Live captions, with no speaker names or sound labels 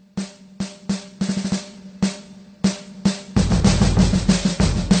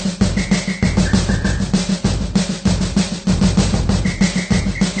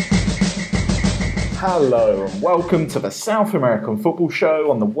Hello and welcome to the South American Football Show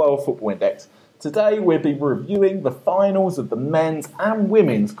on the World Football Index. Today we'll be reviewing the finals of the men's and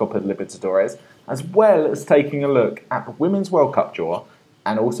women's Copa Libertadores, as well as taking a look at the Women's World Cup draw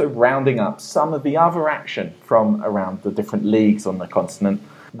and also rounding up some of the other action from around the different leagues on the continent.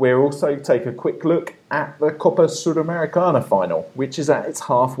 We'll also take a quick look at the Copa Sudamericana final, which is at its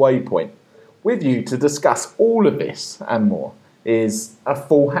halfway point. With you to discuss all of this and more is a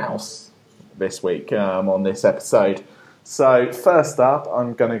full house this week on this episode. So first up,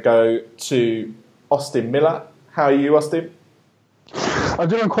 I'm going to go to Austin Miller. How are you, Austin? I'm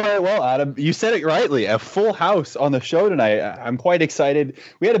doing quite well, Adam. You said it rightly. A full house on the show tonight. I'm quite excited.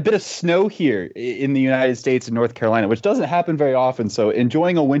 We had a bit of snow here in the United States and North Carolina, which doesn't happen very often. So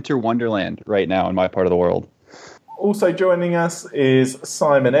enjoying a winter wonderland right now in my part of the world. Also joining us is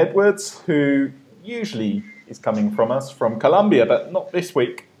Simon Edwards, who usually is coming from us from Colombia, but not this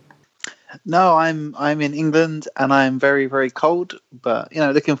week. No, I'm in England and I'm very, very cold, but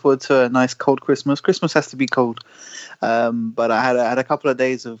looking forward to a nice cold Christmas. Christmas has to be cold, but I had a couple of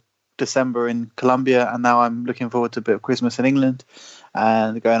days of December in Colombia, and now I'm looking forward to a bit of Christmas in England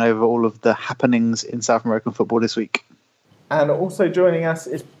and going over all of the happenings in South American football this week. And also joining us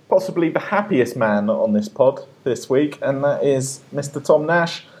is possibly the happiest man on this pod this week, and that is Mr. Tom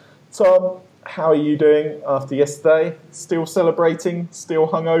Nash. Tom, how are you doing after yesterday? Still celebrating? Still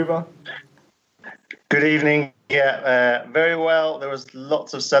hungover? Good evening. Yeah, very well. There was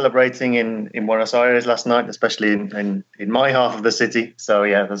lots of celebrating in Buenos Aires last night, especially in my half of the city. So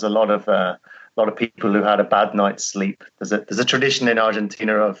yeah, there's a lot of people who had a bad night's sleep. There's a tradition in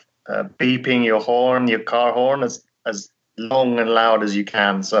Argentina of beeping your car horn, as long and loud as you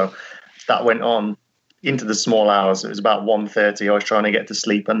can. So that went on into the small hours. It was about 1:30. I was trying to get to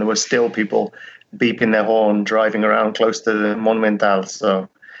sleep, and there were still people beeping their horn, driving around close to the Monumental. So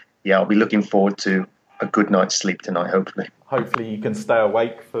yeah, I'll be looking forward to a good night's sleep tonight, hopefully. Hopefully you can stay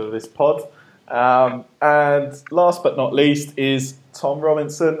awake for this pod. And last but not least is Tom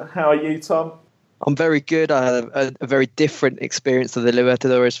Robinson. How are you, Tom? I'm very good. I had a very different experience of the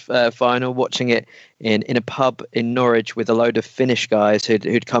Libertadores final, watching it in a pub in Norwich with a load of Finnish guys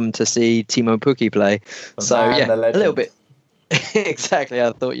who'd come to see Timo Pukki play. A little bit. Exactly.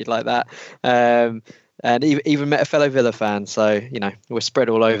 I thought you'd like that. And even met a fellow Villa fan. So, we're spread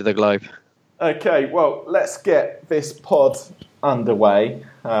all over the globe. Okay, well, let's get this pod underway.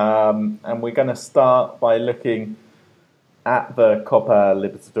 And we're going to start by looking at the Copa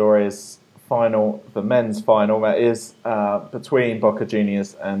Libertadores final, the men's final, that is between Boca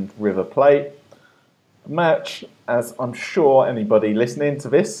Juniors and River Plate. The match, as I'm sure anybody listening to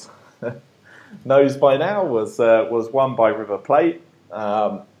this knows by now, was won by River Plate.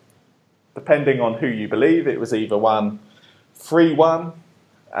 Depending on who you believe, it was either won 3-1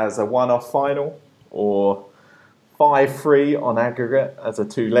 as a one-off final or 5-3 on aggregate as a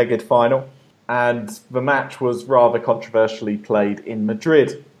two-legged final. And the match was rather controversially played in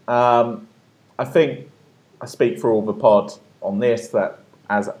Madrid. I think I speak for all the pod on this, that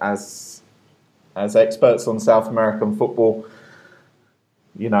as experts on South American football,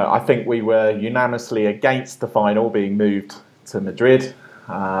 I think we were unanimously against the final being moved to Madrid.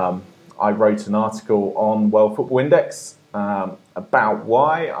 I wrote an article on World Football Index about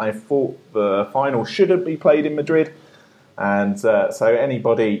why I thought the final shouldn't be played in Madrid. And so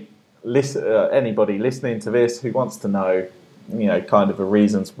anybody listening to this who wants to know, kind of the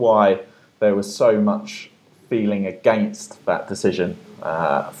reasons why there was so much feeling against that decision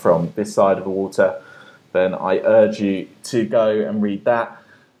from this side of the water, then I urge you to go and read that.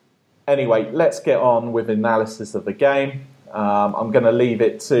 Anyway, let's get on with analysis of the game. I'm going to leave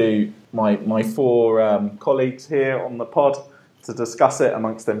it to my four colleagues here on the pod to discuss it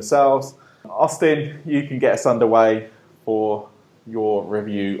amongst themselves. Austin, you can get us underway for your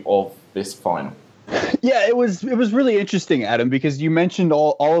review of this final. Yeah, it was really interesting, Adam, because you mentioned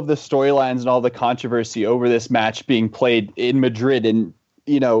all of the storylines and all the controversy over this match being played in Madrid, and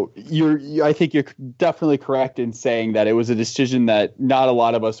I think you're definitely correct in saying that it was a decision that not a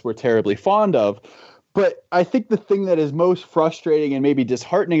lot of us were terribly fond of. But I think the thing that is most frustrating and maybe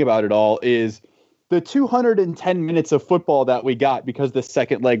disheartening about it all is the 210 minutes of football that we got, because the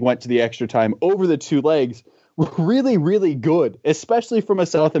second leg went to the extra time over the two legs, were really, really good, especially from a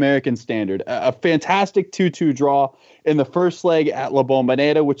South American standard. A fantastic 2-2 draw in the first leg at La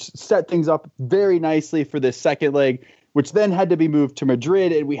Bombonera, which set things up very nicely for the second leg, which then had to be moved to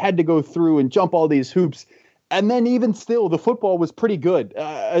Madrid, and we had to go through and jump all these hoops. And then even still, the football was pretty good.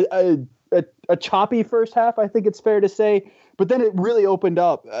 A choppy first half, I think it's fair to say, But then it really opened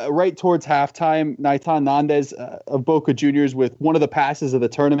up right towards halftime. Naitan Nandez of Boca Juniors with one of the passes of the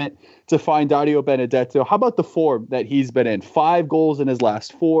tournament to find Dario Benedetto. How about the form that he's been in? 5 goals in his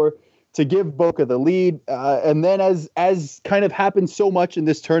last 4 to give Boca the lead. And then as kind of happened so much in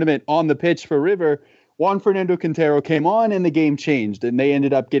this tournament on the pitch for River, Juan Fernando Quintero came on and the game changed. And they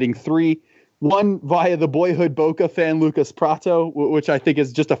ended up getting 3. One via the boyhood Boca fan Lucas Prato, which I think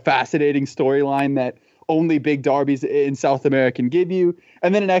is just a fascinating storyline that only big derbies in South America can give you.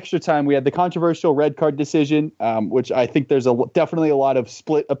 And then in extra time, we had the controversial red card decision, which I think there's definitely a lot of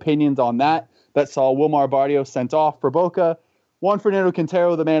split opinions on that saw Wilmar Barrios sent off for Boca. Juan Fernando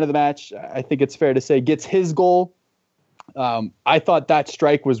Quintero, the man of the match, I think it's fair to say, gets his goal. I thought that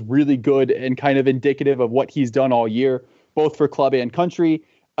strike was really good and kind of indicative of what he's done all year, both for club and country.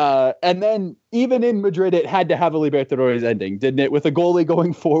 And then even in Madrid, it had to have a Libertadores ending, didn't it? With a goalie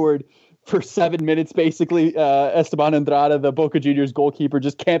going forward for 7 minutes, basically, Esteban Andrada, the Boca Juniors goalkeeper,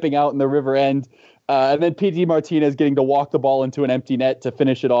 just camping out in the river end. And then Pity Martinez getting to walk the ball into an empty net to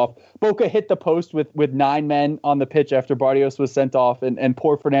finish it off. Boca hit the post with 9 men on the pitch after Barrios was sent off. And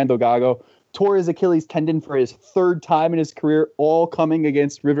poor Fernando Gago tore his Achilles tendon for his 3rd time in his career, all coming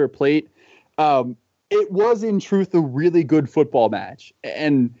against River Plate. It was, in truth, a really good football match.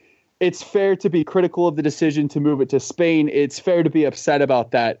 And it's fair to be critical of the decision to move it to Spain. It's fair to be upset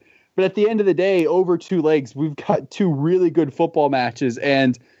about that. But at the end of the day, over 2 legs, we've got 2 really good football matches.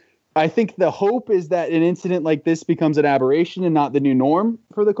 And I think the hope is that an incident like this becomes an aberration and not the new norm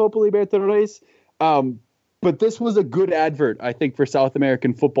for the Copa Libertadores. But this was a good advert, I think, for South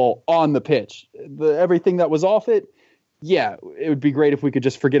American football on the pitch. Everything that was off it, yeah, it would be great if we could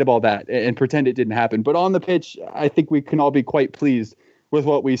just forget about that and pretend it didn't happen. But on the pitch, I think we can all be quite pleased with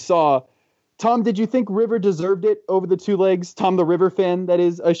what we saw. Tom, did you think River deserved it over the 2 legs? Tom, the River fan, that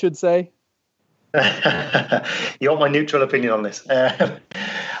is, I should say. You want my neutral opinion on this? I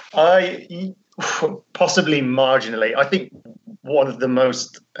possibly marginally. I think one of the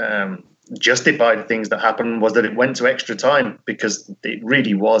most justified things that happened was that it went to extra time, because it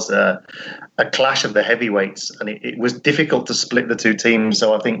really was a clash of the heavyweights, and it was difficult to split the 2 teams.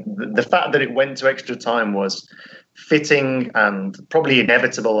 So I think the fact that it went to extra time was fitting and probably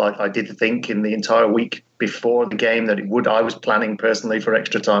inevitable. I did think in the entire week before the game that it would. I was planning personally for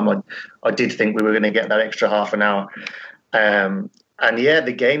extra time. I did think we were going to get that extra half an hour. And yeah,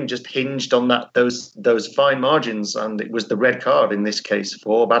 the game just hinged on those fine margins, and it was the red card in this case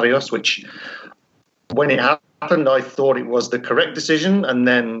for Barrios, which when it happened, I thought it was the correct decision. And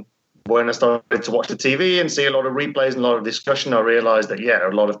then when I started to watch the TV and see a lot of replays and a lot of discussion, I realized that, yeah,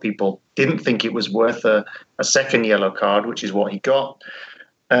 a lot of people didn't think it was worth a second yellow card, which is what he got.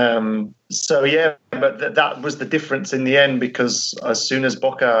 So, yeah, but that was the difference in the end, because as soon as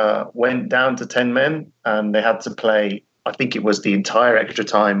Boca went down to 10 men and they had to play, I think it was the entire extra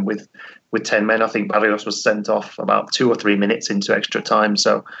time with 10 men. I think Barrios was sent off about 2 or 3 minutes into extra time.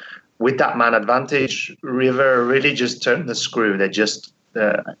 So with that man advantage, River really just turned the screw. They just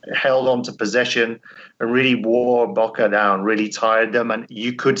held on to possession and really wore Boca down, really tired them. And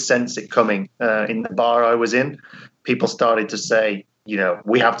you could sense it coming. In the bar I was in, people started to say,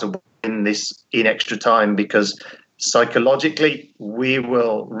 we have to win this in extra time, because psychologically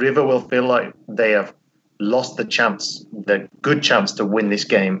River will feel like they have lost the good chance to win this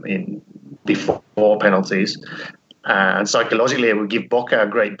game before penalties. And psychologically, it would give Boca a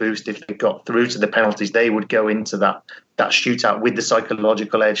great boost if they got through to the penalties. They would go into that shootout with the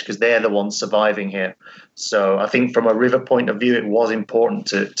psychological edge, because they're the ones surviving here. So I think from a River point of view, it was important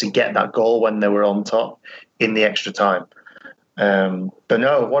to get that goal when they were on top in the extra time. But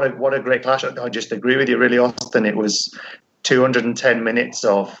no, what a great clash. I just agree with you, really, Austin. It was 210 minutes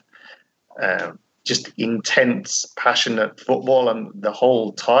of just intense, passionate football, and the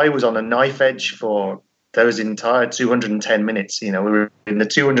whole tie was on a knife edge for those entire 210 minutes. We were in the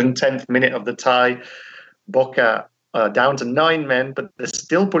 210th minute of the tie. Boca down to 9 men, but they're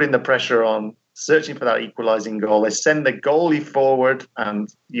still putting the pressure on, searching for that equalising goal. They send the goalie forward, and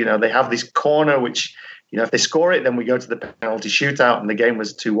they have this corner which, if they score it, then we go to the penalty shootout, and the game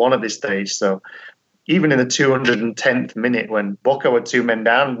was 2-1 at this stage. So even in the 210th minute, when Boca were 2 men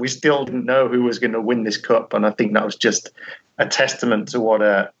down, we still didn't know who was going to win this cup. And I think that was just a testament to what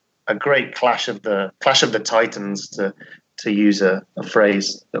a great clash of the titans, to use a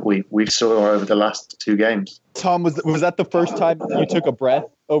phrase that we saw over the last 2 games. Tom, was that the first time you took a breath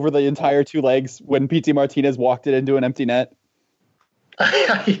over the entire 2 legs when Pity Martinez walked it into an empty net?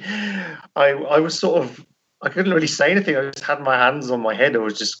 I was sort of, I couldn't really say anything. I just had my hands on my head. I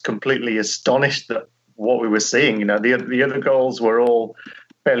was just completely astonished at what we were seeing. The other goals were all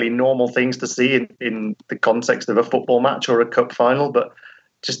fairly normal things to see in the context of a football match or a cup final, but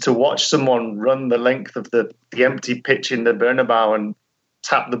just to watch someone run the length of the empty pitch in the Bernabeu and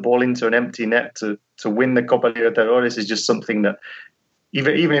tap the ball into an empty net to win the Copa Libertadores is just something that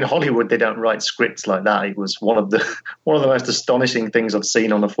even in Hollywood they don't write scripts like that. It was one of the most astonishing things I've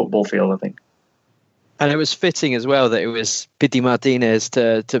seen on a football field, I think. And it was fitting as well that it was Pity Martinez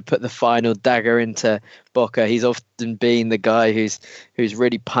to put the final dagger into Boca. He's often been the guy who's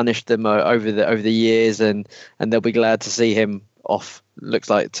really punished them over the years, and they'll be glad to see him off. Looks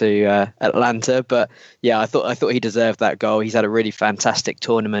like to Atlanta, but yeah, I thought he deserved that goal. He's had a really fantastic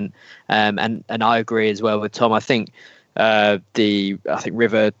tournament, and I agree as well with Tom. I think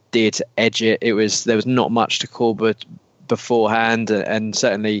River did edge it. There was not much to call, but beforehand, and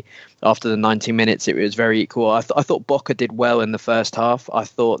certainly after the 90 minutes it was very equal. I thought Boca did well in the first half. I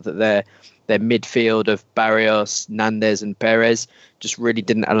thought that their midfield of Barrios, Nandez and Perez just really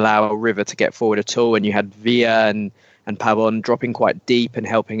didn't allow River to get forward at all, and you had Villa and Pavon dropping quite deep and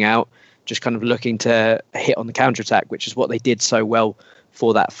helping out, just kind of looking to hit on the counter-attack, which is what they did so well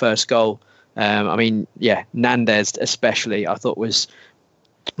for that first goal. Nandez especially I thought was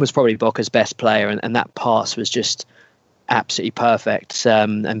probably Boca's best player, and that pass was just absolutely perfect.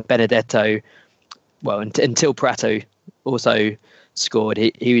 And Benedetto, well, until Prato also scored,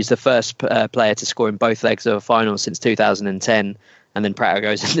 he was the first player to score in both legs of a final since 2010, and then Prato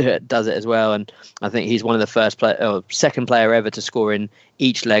goes and does it as well. And I think he's one of the second player ever to score in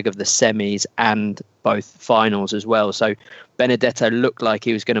each leg of the semis and both finals as well. So Benedetto looked like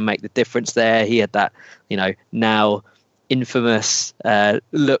he was going to make the difference there. He had that, now infamous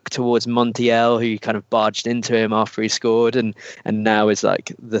look towards Montiel, who kind of barged into him after he scored, and now is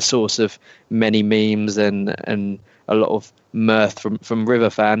like the source of many memes and a lot of mirth from River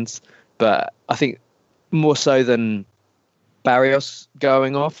fans. But I think more so than Barrios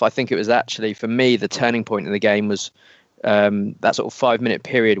going off, I think it was actually, for me, the turning point in the game was that sort of 5-minute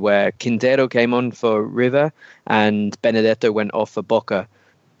period where Quintero came on for River and Benedetto went off for Boca.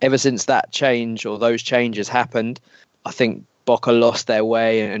 Ever since that change, or those changes happened, I think Boca lost their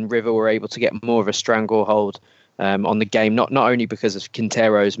way and River were able to get more of a stranglehold on the game, not only because of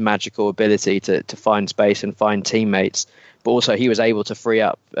Quintero's magical ability to find space and find teammates, but also he was able to free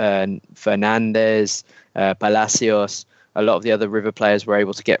up Fernandez, Palacios. A lot of the other River players were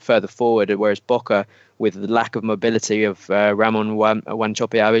able to get further forward, whereas Boca, with the lack of mobility of Ramon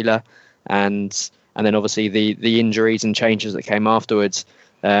Wanchope Avila, and then obviously the injuries and changes that came afterwards,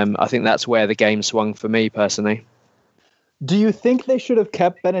 I think that's where the game swung for me personally. Do you think they should have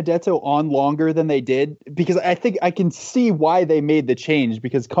kept Benedetto on longer than they did? Because I think I can see why they made the change,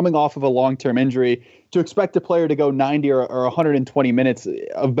 because coming off of a long-term injury, to expect a player to go 90 or 120 minutes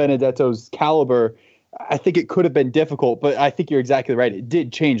of Benedetto's caliber, I think it could have been difficult, but I think you're exactly right. It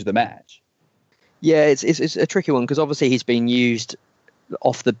did change the match. Yeah, it's a tricky one, because obviously he's been used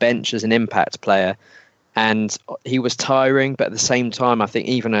off the bench as an impact player, and he was tiring, but at the same time, I think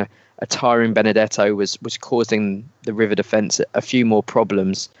even a tiring Benedetto was causing the River defence a few more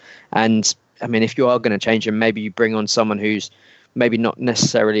problems. And I mean, if you are going to change him, maybe you bring on someone who's maybe not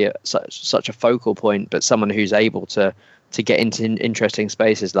necessarily such a focal point, but someone who's able to get into interesting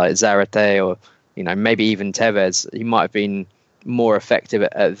spaces like Zarate, or maybe even Tevez. He might have been more effective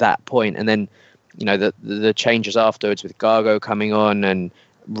at that point. And then the changes afterwards with Gago coming on and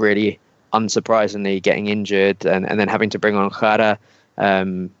really unsurprisingly getting injured, and then having to bring on Jara,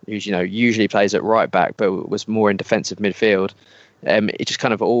 who's usually plays at right back but was more in defensive midfield. It just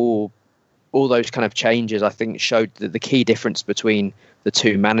kind of all those kind of changes, I think, showed the key difference between the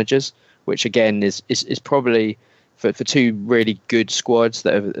two managers, which again is probably for two really good squads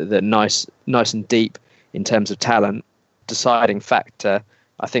that are nice and deep in terms of talent. Deciding factor,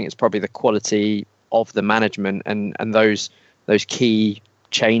 I think, it's probably the quality of the management and those key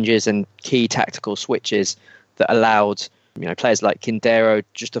changes and key tactical switches that allowed players like Quintero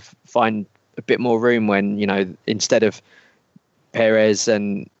just to find a bit more room when instead of Perez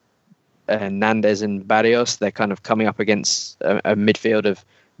and Nandez and Barrios, they're kind of coming up against a midfield of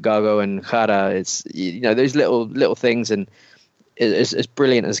Gago and Jara. It's those little things, and as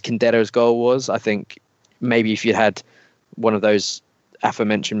brilliant as Quintero's goal was, I think maybe if you had one of those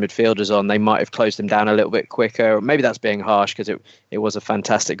aforementioned midfielders on, they might have closed them down a little bit quicker. Maybe that's being harsh, because it was a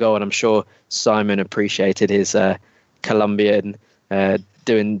fantastic goal, and I'm sure Simon appreciated his Colombian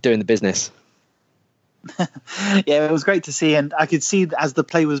doing the business. Yeah, it was great to see, and I could see as the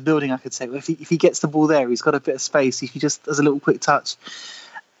play was building, I could say, well, if he gets the ball there, he's got a bit of space. If he just does a little quick touch,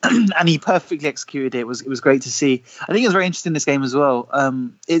 and he perfectly executed it. It was great to see. I think it was very interesting, this game as well.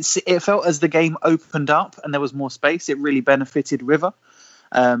 It felt as the game opened up and there was more space, it really benefited River.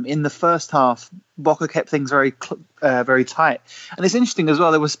 In the first half, Boca kept things very tight. And it's interesting as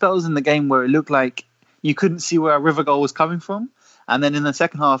well, there were spells in the game where it looked like you couldn't see where a River goal was coming from. And then in the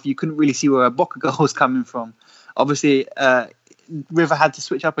second half, you couldn't really see where a Boca goal was coming from. Obviously, River had to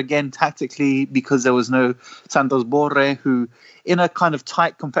switch up again tactically because there was no Santos Borre, who in a kind of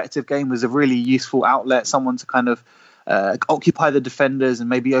tight competitive game was a really useful outlet, someone to kind of occupy the defenders and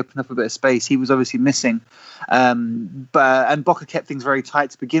maybe open up a bit of space. He was obviously missing. And Boca kept things very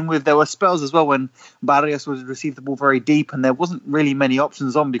tight to begin with. There were spells as well when Barrios was received the ball very deep and there wasn't really many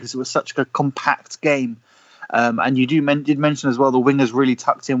options on because it was such a compact game. And you did mention as well the wingers really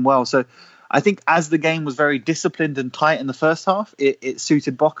tucked in well. So I think as the game was very disciplined and tight in the first half, it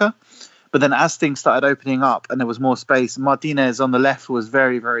suited Boca. But then as things started opening up and there was more space, Martinez on the left was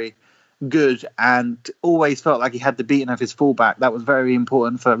very, very good and always felt like he had the beating of his fullback. That was very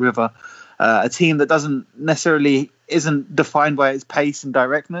important for River. A team that isn't defined by its pace and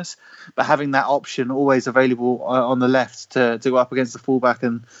directness, but having that option always available on the left to go up against the fullback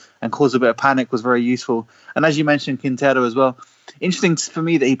and cause a bit of panic was very useful. And as you mentioned, Quintero as well. Interesting for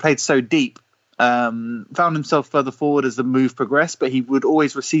me that he played so deep. Found himself further forward as the move progressed, but he would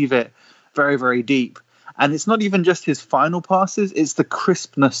always receive it very, very deep. And it's not even just his final passes, it's the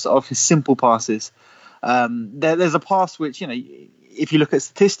crispness of his simple passes. There's a pass which, if you look at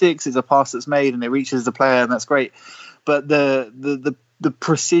statistics, it's a pass that's made and it reaches the player and that's great. But the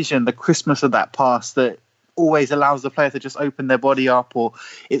precision, the crispness of that pass that always allows the player to just open their body up, or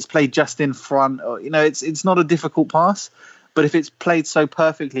it's played just in front, or, it's not a difficult pass. But if it's played so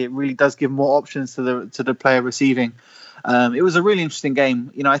perfectly, it really does give more options to the player receiving. It was a really interesting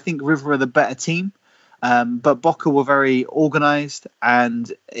game. I think River are the better team, but Boca were very organised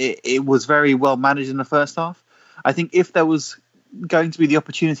and it was very well managed in the first half. I think if there was going to be the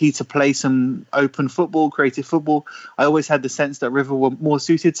opportunity to play some open football, creative football, I always had the sense that River were more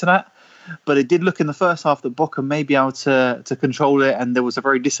suited to that. But it did look in the first half that Boca may be able to control it, and there was a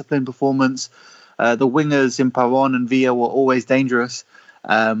very disciplined performance. The wingers in Pavon and Villa were always dangerous.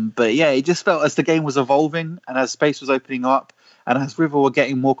 But yeah, it just felt as the game was evolving and as space was opening up and as River were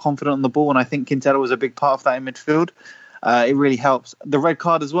getting more confident on the ball, and I think Quintero was a big part of that in midfield, it really helps. The red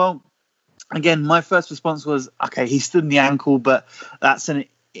card as well. Again, my first response was, okay, he stood in the ankle, but that's an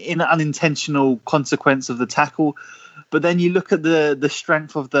unintentional consequence of the tackle. But then you look at the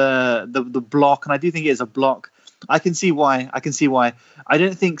strength of the block, and I do think it is a block. I can see why. I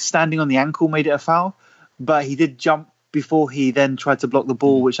don't think standing on the ankle made it a foul, but he did jump before he then tried to block the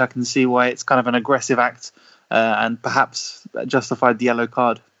ball, which I can see why it's kind of an aggressive act and perhaps justified the yellow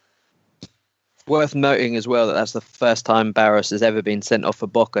card. Worth noting as well that that's the first time Barros has ever been sent off for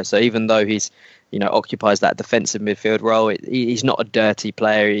Boca. So even though he's, occupies that defensive midfield role, he's not a dirty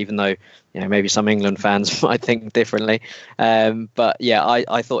player, even though, maybe some England fans might think differently. But yeah,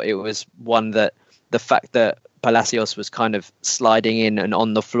 I thought it was one that the fact that Palacios was kind of sliding in and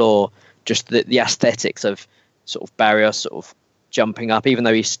on the floor, just the aesthetics of sort of Barrios sort of jumping up, even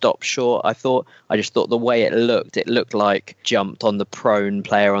though he stopped short. I just thought the way it looked like jumped on the prone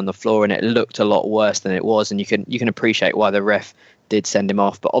player on the floor, and it looked a lot worse than it was. And you can appreciate why the ref did send him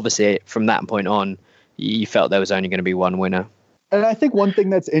off. But obviously from that point on, you felt there was only going to be one winner. And I think one thing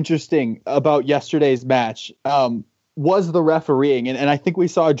that's interesting about yesterday's match was the refereeing. And I think we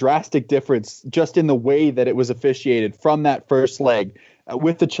saw a drastic difference just in the way that it was officiated from that first leg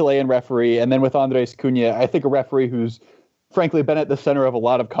with the Chilean referee and then with Andres Cunha. I think a referee who's frankly been at the center of a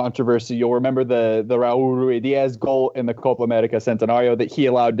lot of controversy. You'll remember the Raul Ruidiaz goal in the Copa America Centenario that he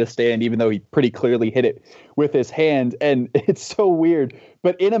allowed to stand, even though he pretty clearly hit it with his hand. And it's so weird.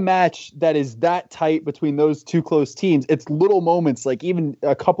 But in a match that is that tight between those two close teams, it's little moments, like even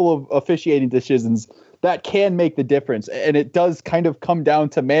a couple of officiating decisions that can make the difference. And it does kind of come down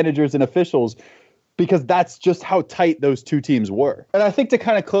to managers and officials, because that's just how tight those two teams were. And I think to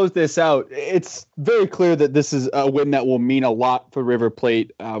kind of close this out, it's very clear that this is a win that will mean a lot for River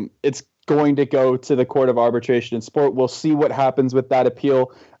Plate. It's going to go to the Court of Arbitration and Sport. We'll see what happens with that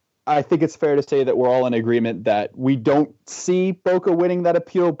appeal. I think it's fair to say that we're all in agreement that we don't see Boca winning that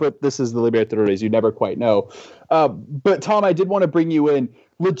appeal, but this is the Libertadores. You never quite know. But Tom, I did want to bring you in.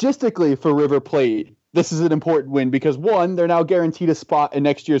 Logistically for River Plate, this is an important win because, one, they're now guaranteed a spot in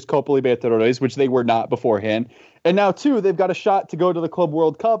next year's Copa Libertadores, which they were not beforehand. And now, two, they've got a shot to go to the Club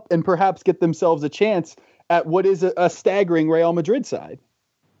World Cup and perhaps get themselves a chance at what is a staggering Real Madrid side.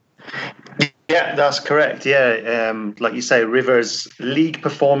 Yeah, that's correct. Yeah, like you say, River's league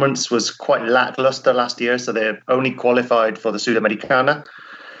performance was quite lackluster last year, so they only qualified for the Sudamericana.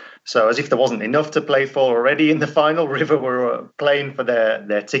 So as if there wasn't enough to play for already in the final, River were playing for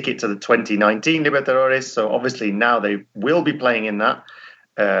their ticket to the 2019 Libertadores. So obviously now they will be playing in that.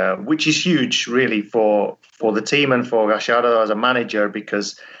 which is huge, really, for the team and for Gallardo as a manager,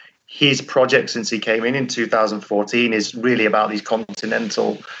 because his project since he came in 2014 is really about these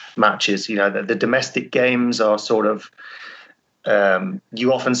continental matches. You know, the domestic games are sort of,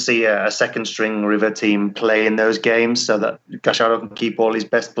 you often see a second string River team play in those games so that Gallardo can keep all his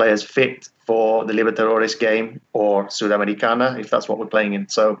best players fit for the Libertadores game or Sudamericana, if that's what we're playing in.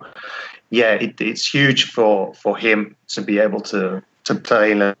 So, yeah, it's huge for him to be able to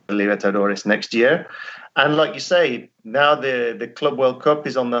play in the Libertadores next year. And like you say, now the Club World Cup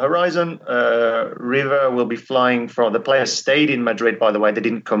is on the horizon. River will be flying from... The players stayed in Madrid, by the way. They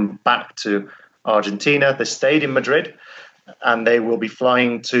didn't come back to Argentina. They stayed in Madrid, and they will be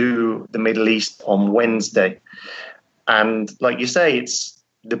flying to the Middle East on Wednesday. And like you say, it's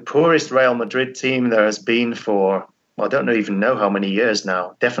the poorest Real Madrid team there has been for, well, I don't even know how many years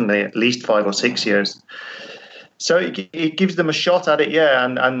now. Definitely at least 5 or 6 years. So it gives them a shot at it, yeah.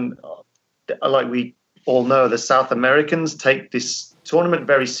 And like we all know, the South Americans take this tournament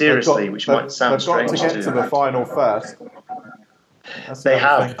very seriously, which might sound strange. They've got to get to the final first. They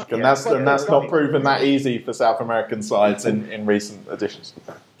have. And that's not proven that easy for South American sides in recent editions.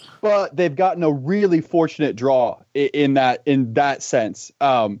 But they've gotten a really fortunate draw in that sense.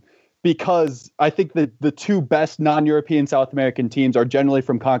 Because I think that the two best non-European South American teams are generally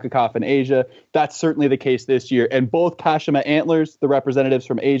from CONCACAF and Asia. That's certainly the case this year. And both Kashima Antlers, the representatives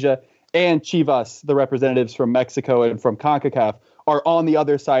from Asia, and Chivas, the representatives from Mexico and from CONCACAF, are on the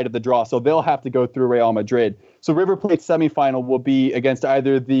other side of the draw. So they'll have to go through Real Madrid. So River Plate's semifinal will be against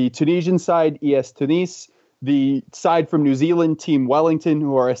either the Tunisian side, ES Tunis, the side from New Zealand, Team Wellington,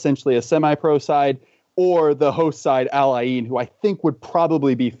 who are essentially a semi-pro side, or the host side, Al Ain, who I think would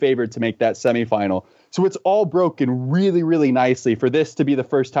probably be favored to make that semifinal. So it's all broken really, really nicely for this to be the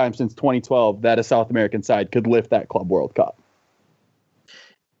first time since 2012 that a South American side could lift that Club World Cup.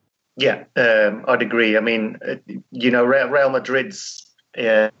 Yeah, I'd agree. I mean, Real Madrid's,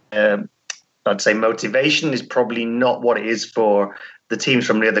 I'd say, motivation is probably not what it is for the teams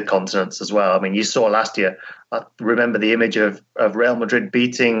from the other continents as well. I mean, you saw last year, I remember the image of Real Madrid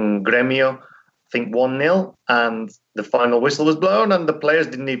beating Gremio, I think 1-0, and the final whistle was blown, and the players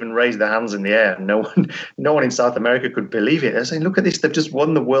didn't even raise their hands in the air. No one in South America could believe it. They're saying, "Look at this! They've just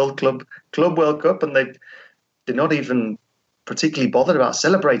won the Club World Cup, and they're not even particularly bothered about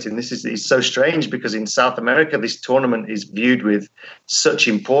celebrating." This is so strange, because in South America, this tournament is viewed with such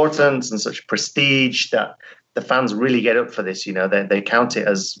importance and such prestige that the fans really get up for this. You know, they count it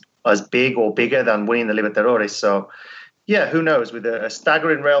as big or bigger than winning the Libertadores. So, yeah, who knows? With a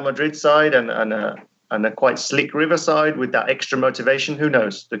staggering Real Madrid side and a quite slick River side with that extra motivation, who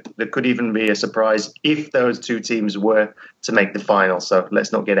knows? There could even be a surprise if those two teams were to make the final. So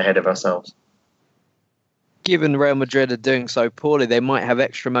let's not get ahead of ourselves. Given Real Madrid are doing so poorly, they might have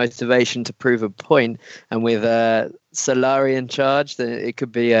extra motivation to prove a point. And with Solari in charge, then it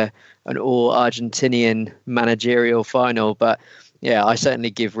could be an all-Argentinian managerial final. But yeah, I certainly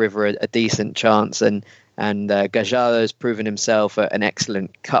give River a decent chance. And Gallardo has proven himself an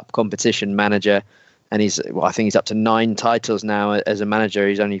excellent cup competition manager. And I think he's up to 9 titles now as a manager.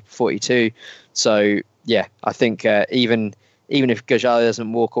 He's only 42. So yeah, I think even if Gallardo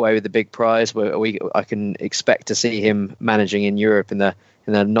doesn't walk away with the big prize, I can expect to see him managing in Europe in the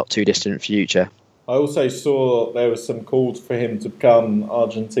not too distant future. I also saw there was some calls for him to become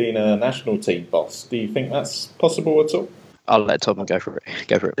Argentina national team boss. Do you think that's possible at all? I'll let Tom go for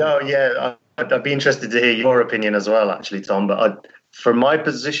it. No, yeah, I'd be interested to hear your opinion as well, actually, Tom. But for my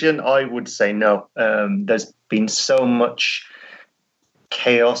position, I would say no. There's been so much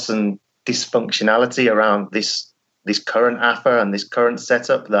chaos and dysfunctionality around this current AFA and this current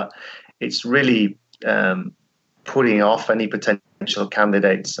setup that it's really putting off any potential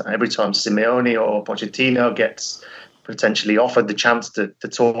candidates. Every time Simeone or Pochettino gets potentially offered the chance to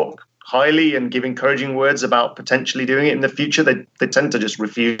talk highly and give encouraging words about potentially doing it in the future, they tend to just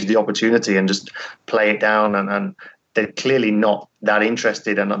refuse the opportunity and just play it down, and they're clearly not that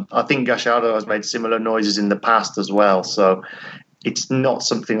interested. And I think Gallardo has made similar noises in the past as well. So it's not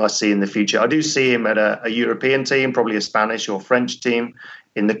something I see in the future. I do see him at a European team, probably a Spanish or French team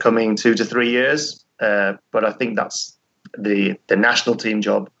in the coming 2 to 3 years. But I think that's the national team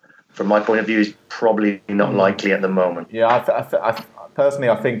job, from my point of view, is probably not likely at the moment. Yeah, I personally,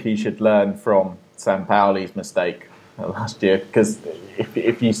 I think he should learn from Sampaoli's mistake last year, because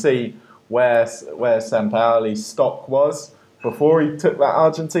if you see where Sampaoli's stock was before he took that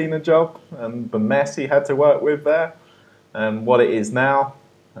Argentina job and the mess he had to work with there, and what it is now,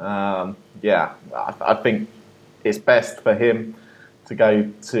 I think it's best for him to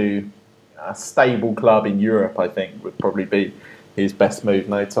go to a stable club in Europe. I think would probably be his best move,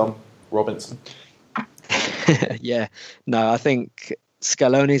 no, Tom Robinson? Yeah, no, I think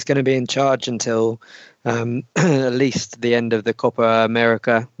Scaloni's going to be in charge until at least the end of the Copa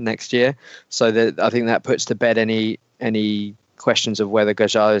America next year. So I think that puts to bed any questions of whether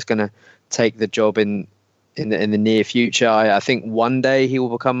Gallardo is going to take the job in the near future. I think one day he will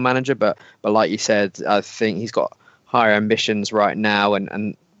become manager, but like you said, I think he's got higher ambitions right now,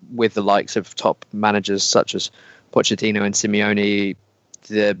 and with the likes of top managers such as Pochettino and Simeone,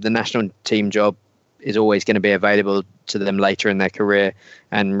 the national team job is always going to be available to them later in their career,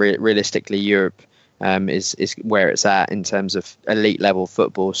 and realistically Europe is where it's at in terms of elite level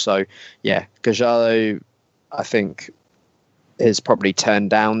football. So yeah, Gallardo, I think, has probably turned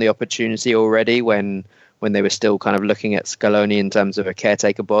down the opportunity already when they were still kind of looking at Scaloni in terms of a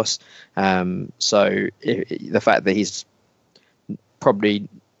caretaker boss. So the fact that he's probably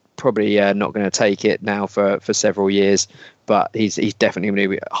not going to take it now for several years, but he's definitely going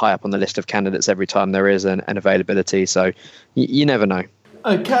to be high up on the list of candidates every time there is an availability. So you never know.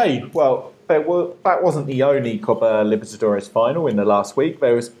 Okay, well, that wasn't the only Copa Libertadores final in the last week.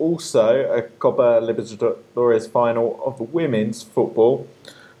 There was also a Copa Libertadores final of the women's football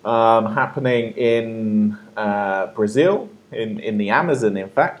happening in Brazil, in the Amazon, in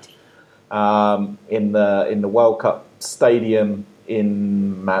fact, in the World Cup stadium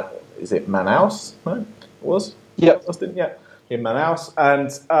in is it Manaus? No, it was. Yep. Yeah, in Manaus,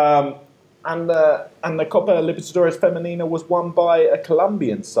 and the Copa Libertadores Femenina was won by a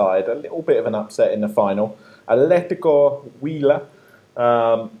Colombian side. A little bit of an upset in the final. Atletico Huila,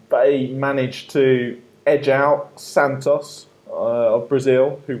 they managed to edge out Santos of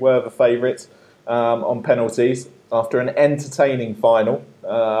Brazil, who were the favourites, on penalties after an entertaining final.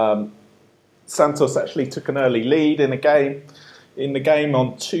 Santos actually took an early lead in the game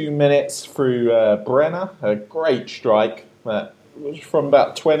on 2 minutes through Brenner, a great strike that was from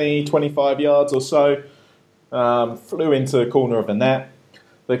about 20, 25 yards or so, flew into the corner of the net.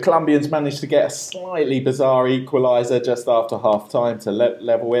 The Colombians managed to get a slightly bizarre equaliser just after half-time to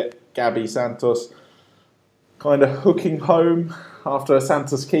level it. Gabi Santos kind of hooking home after a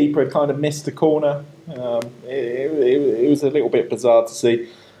Santos keeper had kind of missed a corner. It was a little bit bizarre to see.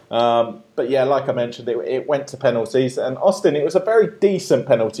 But yeah, like I mentioned, it went to penalties. And Austin, it was a very decent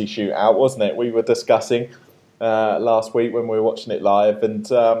penalty shootout, wasn't it? We were discussing last week when we were watching it live. And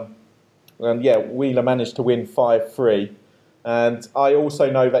yeah, Wheeler managed to win 5-3. And I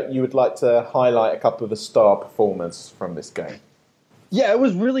also know that you would like to highlight a couple of the star performers from this game. Yeah, it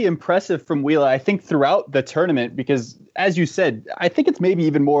was really impressive from Wheeler, I think, throughout the tournament, because, as you said, I think it's maybe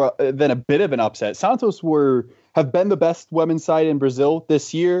even more than a bit of an upset. Santos have been the best women's side in Brazil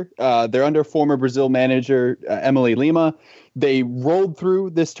this year. They're under former Brazil manager Emily Lima. They rolled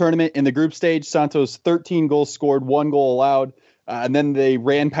through this tournament in the group stage. Santos 13 goals scored, 1 goal allowed, and then they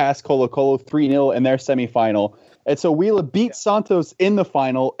ran past Colo-Colo 3-0 in their semifinal. And so Wheeler beat Santos in the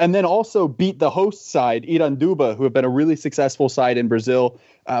final, and then also beat the host side, Iranduba, who have been a really successful side in Brazil.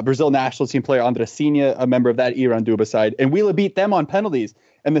 Brazil national team player Andressinha, a member of that Iranduba side. And Wheeler beat them on penalties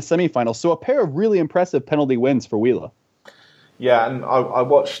in the semifinals. So a pair of really impressive penalty wins for Wheeler. Yeah, and I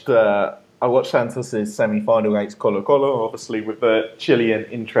watched Santos' semi-final against Colo-Colo, obviously with the Chilean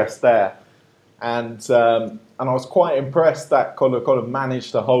interest there. And I was quite impressed that Colo-Colo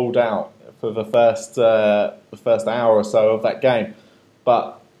managed to hold out for the first hour or so of that game.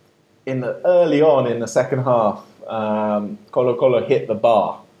 But early on in the second half, Colo-Colo hit the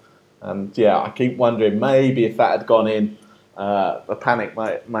bar. And yeah, I keep wondering maybe if that had gone in, the panic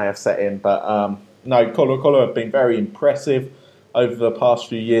may have set in. But no, Colo-Colo have been very impressive over the past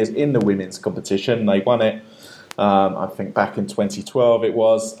few years in the women's competition. They won it, I think, back in 2012 it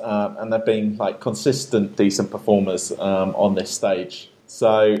was. And they've been consistent, decent performers on this stage.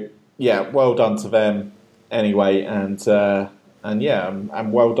 So yeah, well done to them anyway, and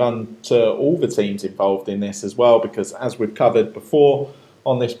well done to all the teams involved in this as well, because as we've covered before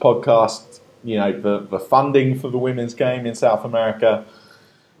on this podcast, the funding for the women's game in South America,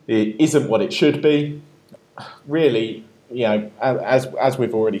 it isn't what it should be. Really, as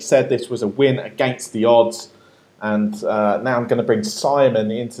we've already said, this was a win against the odds, and now I'm going to bring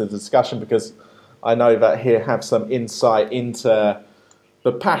Simon into the discussion because I know that he'll have some insight into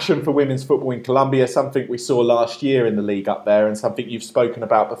the passion for women's football in Colombia, something we saw last year in the league up there and something you've spoken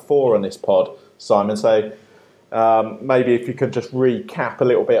about before on this pod, Simon. So maybe if you could just recap a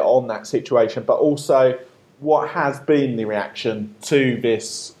little bit on that situation, but also what has been the reaction to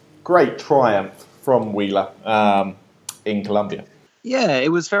this great triumph from Wheeler in Colombia. Yeah,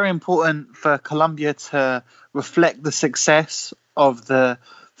 it was very important for Colombia to reflect the success of the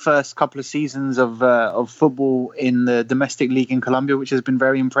first couple of seasons of football in the domestic league in Colombia, which has been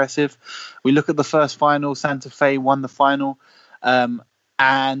very impressive. We look at the first final. Santa Fe won the final,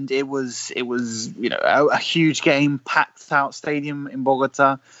 and it was a huge game, packed out stadium in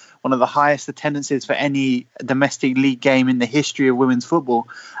Bogota, one of the highest attendances for any domestic league game in the history of women's football,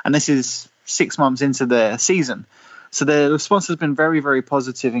 and this is 6 months into the season. So the response has been very, very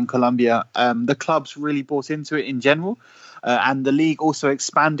positive in Colombia. The clubs really bought into it in general. And the league also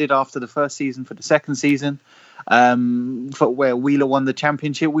expanded after the first season for the second season, for where Wheeler won the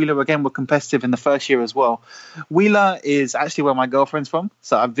championship. Wheeler, again, were competitive in the first year as well. Wheeler is actually where my girlfriend's from.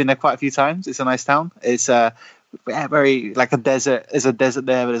 So I've been there quite a few times. It's a nice town. It's very like a desert. There's a desert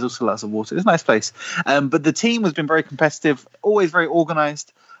there, but there's also lots of water. It's a nice place. But the team has been very competitive, always very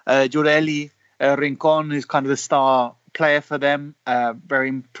organized. Joreli Rincon, who's kind of the star player for them, very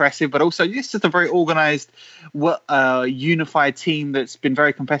impressive, but also just a very organized, unified team that's been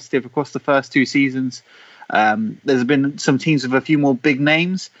very competitive across the first 2 seasons. There's been some teams with a few more big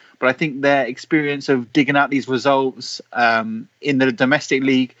names, but I think their experience of digging out these results in the domestic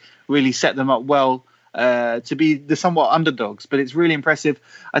league really set them up well to be the somewhat underdogs. But it's really impressive.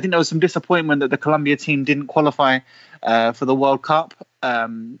 I think there was some disappointment that the Colombia team didn't qualify for the World Cup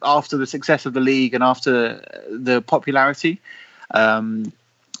after the success of the league and after the popularity. So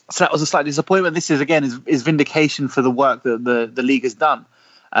that was a slight disappointment. This is vindication for the work that the league has done.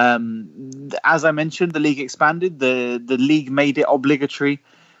 As I mentioned, the league expanded. The league made it obligatory.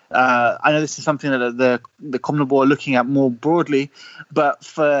 I know this is something that the CONMEBOL are looking at more broadly, but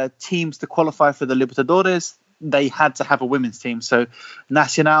for teams to qualify for the Libertadores, they had to have a women's team. So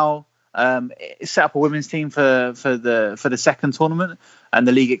Nacional set up a women's team for the second tournament, and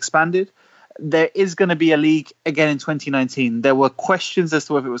the league expanded. There is going to be a league again in 2019. There were questions as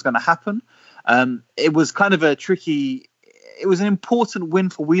to whether it was going to happen. It was kind of it was an important win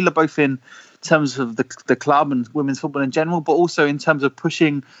for Wheeler, both in terms of the club and women's football in general, but also in terms of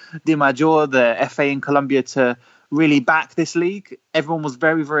pushing Di Mayor, the FA in Colombia, to really back this league. Everyone was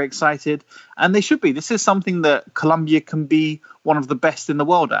very, very excited, and they should be. This is something that Colombia can be one of the best in the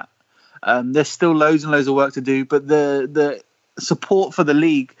world at. There's still loads and loads of work to do, but the support for the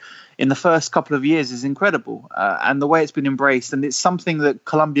league in the first couple of years is incredible, and the way it's been embraced. And it's something that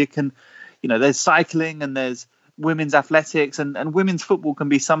Colombia can, there's cycling and there's women's athletics, and women's football can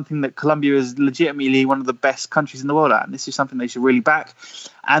be something that Colombia is legitimately one of the best countries in the world at. And this is something they should really back.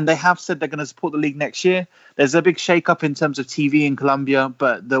 And they have said they're going to support the league next year. There's a big shake-up in terms of TV in Colombia,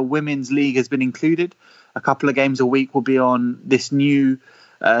 but the women's league has been included. A couple of games a week will be on this new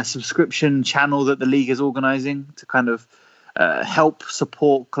subscription channel that the league is organizing to kind of help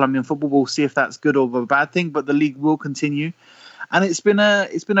support Colombian football. We'll see if that's good or a bad thing, but the league will continue. And it's been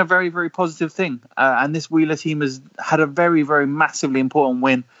a very, very positive thing. And this Wheeler team has had a very, very massively important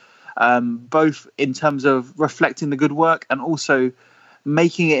win, both in terms of reflecting the good work and also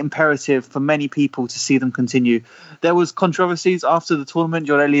making it imperative for many people to see them continue. There was controversies after the tournament.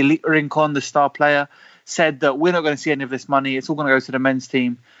 Joreli Rincon, the star player, said that we're not going to see any of this money. It's all going to go to the men's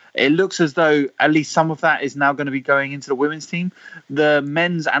team. It looks as though at least some of that is now going to be going into the women's team. The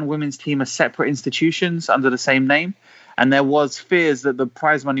men's and women's team are separate institutions under the same name. And there was fears that the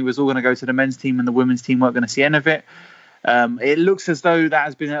prize money was all going to go to the men's team and the women's team weren't going to see any of it. It looks as though that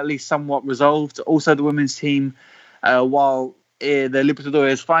has been at least somewhat resolved. Also, the women's team, while the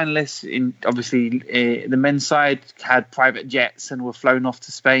Libertadores finalists, the men's side had private jets and were flown off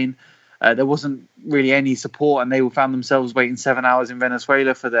to Spain. There wasn't really any support, and they found themselves waiting 7 hours in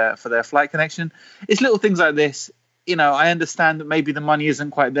Venezuela for their flight connection. It's little things like this. I understand that maybe the money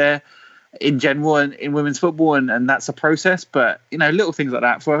isn't quite there in general in women's football, and that's a process. But little things like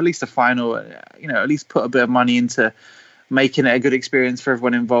that for at least a final, at least put a bit of money into making it a good experience for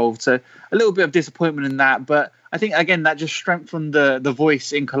everyone involved. So a little bit of disappointment in that, but I think again that just strengthened the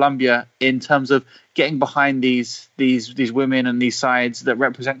voice in Colombia in terms of getting behind these women and these sides that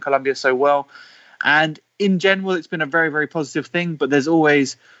represent Colombia so well. And in general, it's been a very, very positive thing. But there's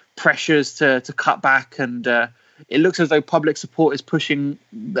always pressures to cut back, and it looks as though public support is pushing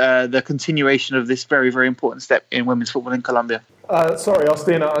the continuation of this very, very important step in women's football in Colombia. Sorry,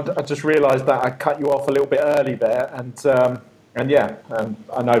 Austin, I just realised that I cut you off a little bit early there, and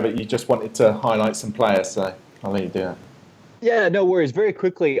I know that you just wanted to highlight some players, so I'll let you do that. Yeah, no worries. Very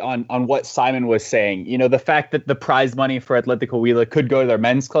quickly on what Simon was saying, the fact that the prize money for Atletico Huila could go to their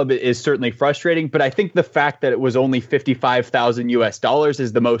men's club is certainly frustrating. But I think the fact that it was only $55,000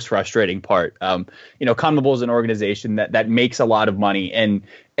 is the most frustrating part. CONMEBOL is an organization that makes a lot of money, and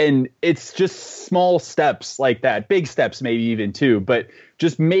And it's just small steps like that, big steps maybe even too, but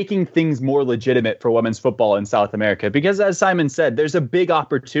just making things more legitimate for women's football in South America. Because as Simon said, there's a big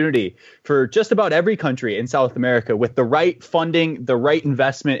opportunity for just about every country in South America with the right funding, the right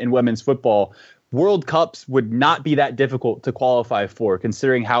investment in women's football. World Cups would not be that difficult to qualify for,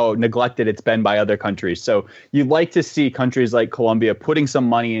 considering how neglected it's been by other countries. So you'd like to see countries like Colombia putting some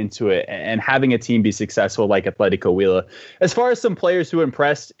money into it and having a team be successful like Atletico Huila. As far as some players who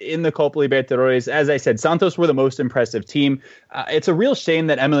impressed in the Copa Libertadores, as I said, Santos were the most impressive team. It's a real shame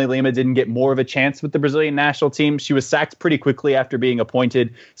that Emily Lima didn't get more of a chance with the Brazilian national team. She was sacked pretty quickly after being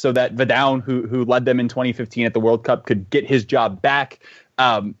appointed so that Vidal, who led them in 2015 at the World Cup, could get his job back.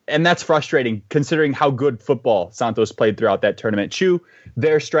 And that's frustrating considering how good football Santos played throughout that tournament. Chu,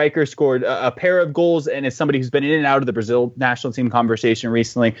 their striker, scored a pair of goals and is somebody who's been in and out of the Brazil national team conversation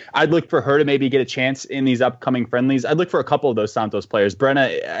recently. I'd look for her to maybe get a chance in these upcoming friendlies. I'd look for a couple of those Santos players,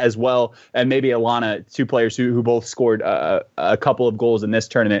 Brenna as well, and maybe Alana, two players who both scored a couple of goals in this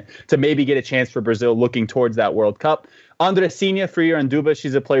tournament, to maybe get a chance for Brazil looking towards that World Cup. Andressinha Friaranduba,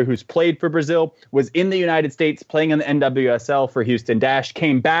 she's a player who's played for Brazil, was in the United States playing in the NWSL for Houston Dash,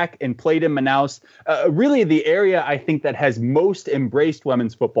 came back and played in Manaus. Really the area I think that has most embraced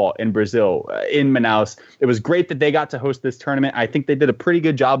women's football in Brazil, in Manaus. It was great that they got to host this tournament. I think they did a pretty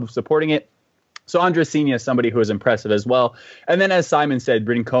good job of supporting it. So Andressinha is somebody who was impressive as well. And then, as Simon said,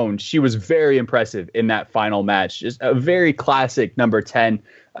 Rincon, she was very impressive in that final match. Just a very classic number 10.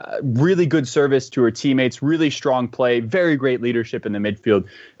 Really good service to her teammates, really strong play, very great leadership in the midfield.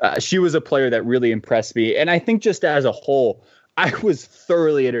 She was a player that really impressed me. And I think just as a whole, I was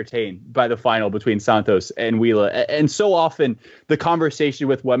thoroughly entertained by the final between Santos and Huila. And so often the conversation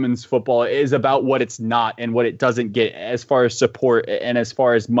with women's football is about what it's not and what it doesn't get as far as support and as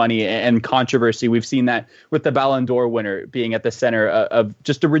far as money and controversy. We've seen that with the Ballon d'Or winner being at the center of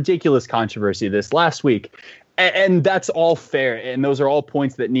just a ridiculous controversy this last week. And that's all fair. And those are all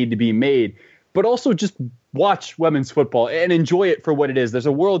points that need to be made. But also just watch women's football and enjoy it for what it is. There's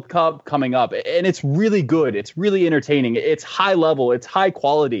a World Cup coming up, and it's really good. It's really entertaining. It's high level. It's high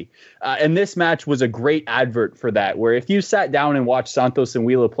quality. And this match was a great advert for that, where if you sat down and watched Santos and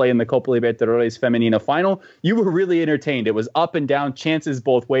Huila play in the Copa Libertadores Femenina final, you were really entertained. It was up and down, chances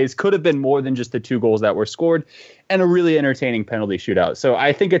both ways. Could have been more than just the 2 goals that were scored, and a really entertaining penalty shootout. So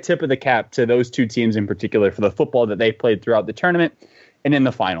I think a tip of the cap to those 2 teams in particular for the football that they played throughout the tournament and in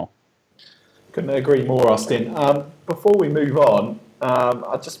the final. Couldn't agree more, Austin. Before we move on,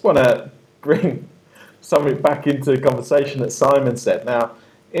 I just want to bring something back into the conversation that Simon said. Now,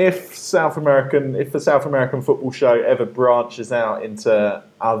 if the South American football show ever branches out into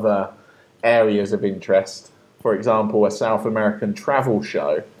other areas of interest, for example, a South American travel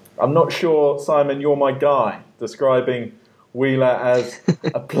show, I'm not sure, Simon, you're my guy, describing Huila as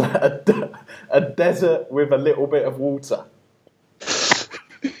a desert with a little bit of water.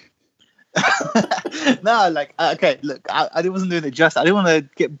 No, like, okay, look, I wasn't doing it justice. I didn't want to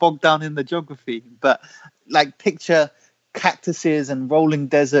get bogged down in the geography, but like picture cactuses and rolling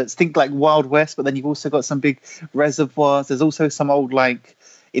deserts. Think like Wild West, but then you've also got some big reservoirs. There's also some old like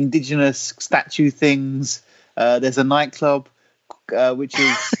indigenous statue things. There's a nightclub, which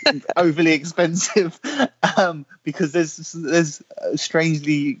is overly expensive because there's a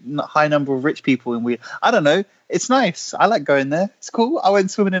strangely high number of rich people in I don't know. It's nice. I like going there. It's cool. I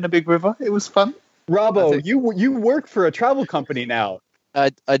went swimming in a big river. It was fun. Robbo, you work for a travel company now. I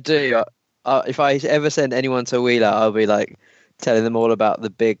do. If I ever send anyone to Huila, I'll be like telling them all about the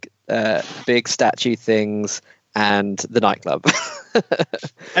big statue things and the nightclub.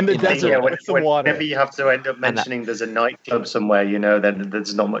 And the desert, yeah, with the water. Whenever you have to end up mentioning there's a nightclub somewhere, then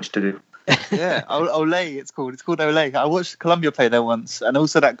there's not much to do. Yeah, Olé, it's called. It's called Olé. I watched Colombia play there once, and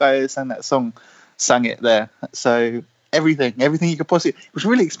also that guy who sang that song sang it there. So everything you could possibly. It was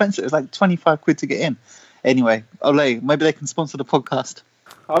really expensive. It was like 25 quid to get in. Anyway, Olé, maybe they can sponsor the podcast.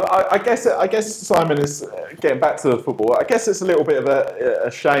 I guess Simon is getting back to the football. I guess it's a little bit of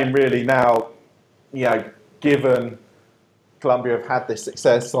a shame, really, now, given Colombia have had this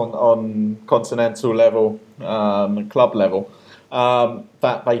success on continental level and club level,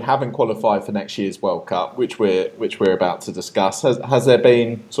 that they haven't qualified for next year's World Cup, which we're about to discuss. Has there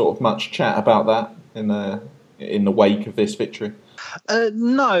been sort of much chat about that in the wake of this victory?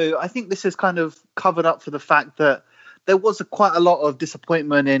 No, I think this is kind of covered up for the fact that there was quite a lot of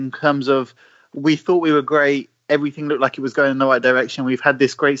disappointment in terms of we thought we were great, everything looked like it was going in the right direction. We've had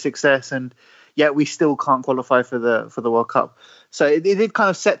this great success, and yet we still can't qualify for the World Cup. So it did kind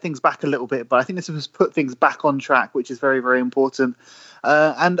of set things back a little bit, but I think this has put things back on track, which is very, very important.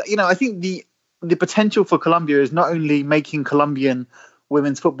 And I think the potential for Colombia is not only making Colombian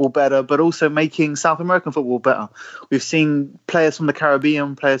women's football better, but also making South American football better. We've seen players from the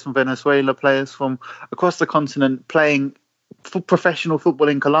Caribbean, players from Venezuela, players from across the continent playing professional football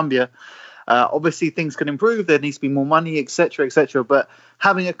in Colombia. Obviously, things can improve. There needs to be more money, etc., etc. But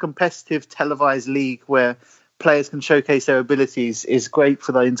having a competitive televised league where players can showcase their abilities is great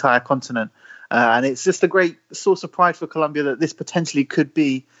for the entire continent. And it's just a great source of pride for Colombia that this potentially could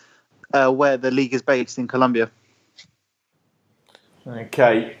be where the league is based in Colombia.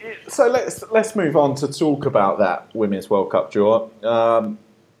 Okay, so let's move on to talk about that Women's World Cup draw.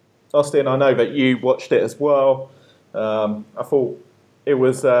 Austin, I know that you watched it as well. I thought it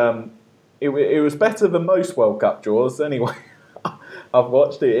was better than most World Cup draws. Anyway, I've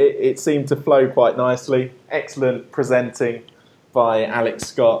watched it. It seemed to flow quite nicely. Excellent presenting by Alex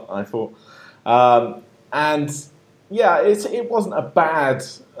Scott, I thought. And yeah, it wasn't a bad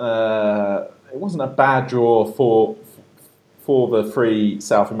draw for the three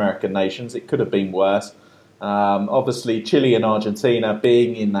South American nations. It could have been worse. Obviously, Chile and Argentina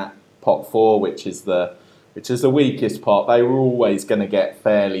being in that pot four, which is the weakest pot, they were always going to get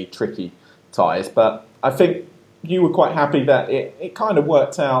fairly tricky ties. But I think you were quite happy that it kind of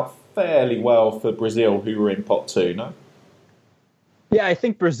worked out fairly well for Brazil, who were in pot two, no? Yeah, I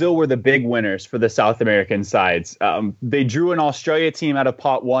think Brazil were the big winners for the South American sides. They drew an Australia team out of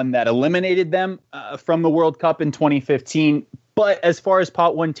pot one that eliminated them from the World Cup in 2015. But as far as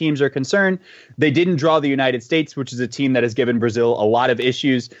pot one teams are concerned, they didn't draw the United States, which is a team that has given Brazil a lot of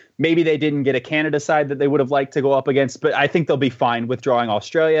issues. Maybe they didn't get a Canada side that they would have liked to go up against, but I think they'll be fine with drawing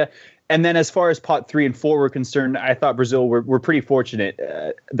Australia. And then as far as pot 3 and 4 were concerned, I thought Brazil were pretty fortunate.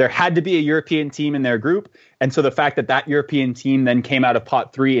 There had to be a European team in their group. And so the fact that European team then came out of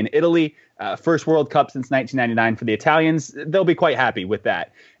pot 3 in Italy, first World Cup since 1999 for the Italians, they'll be quite happy with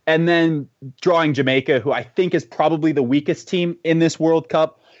that. And then drawing Jamaica, who I think is probably the weakest team in this World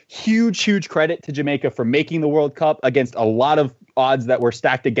Cup. Huge credit to Jamaica for making the World Cup against a lot of odds that were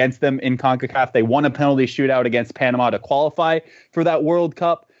stacked against them in CONCACAF. They won a penalty shootout against Panama to qualify for that World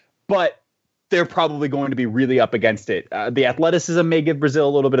Cup. But they're probably going to be really up against it. The athleticism may give Brazil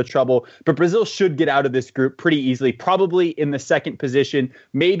a little bit of trouble, but Brazil should get out of this group pretty easily, probably in the second position,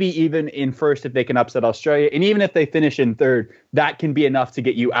 maybe even in first if they can upset Australia. And even if they finish in third, that can be enough to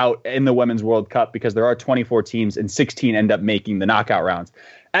get you out in the Women's World Cup because there are 24 teams and 16 end up making the knockout rounds.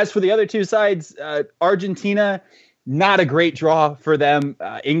 As for the other two sides, Argentina, not a great draw for them.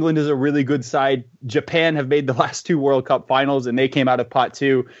 England is a really good side. Japan have made the last two World Cup finals, and they came out of pot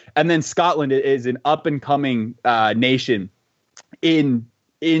 2. And then Scotland is an up-and-coming nation in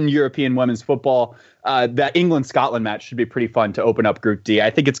European women's football. That England-Scotland match should be pretty fun to open up Group D.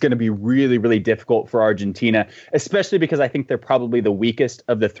 I think it's going to be really difficult for Argentina, especially because I think they're probably the weakest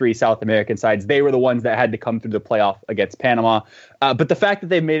of the three South American sides. They were the ones that had to come through the playoff against Panama. But the fact that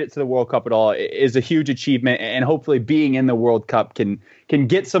they've made it to the World Cup at all is a huge achievement, and hopefully being in the World Cup can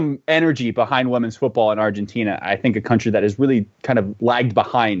get some energy behind women's football in Argentina. I think a country that has really kind of lagged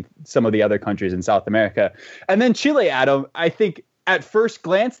behind some of the other countries in South America. And then Chile, Adam, I think at first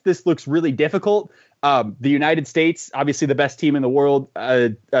glance, this looks really difficult. The United States, obviously the best team in the world,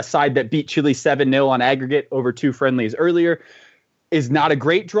 a side that beat Chile 7-0 on aggregate over two friendlies earlier, is not a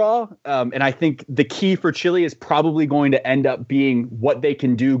great draw. And I think the key for Chile is probably going to end up being what they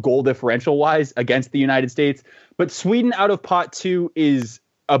can do goal differential-wise against the United States. But Sweden out of pot 2 is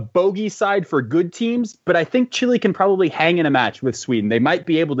a bogey side for good teams, but I think Chile can probably hang in a match with Sweden. They might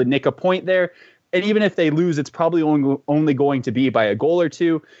be able to nick a point there. And even if they lose, it's probably only going to be by a goal or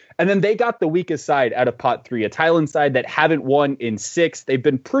two. And then they got the weakest side out of pot 3, a Thailand side that haven't won in 6. They've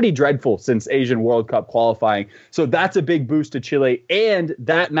been pretty dreadful since Asian World Cup qualifying. So that's a big boost to Chile. And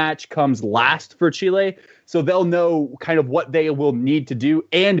that match comes last for Chile. So they'll know kind of what they will need to do.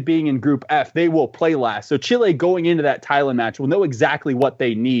 And being in Group F, they will play last. So Chile going into that Thailand match will know exactly what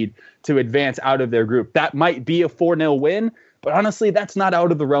they need to advance out of their group. That might be a 4-0 win. But honestly, that's not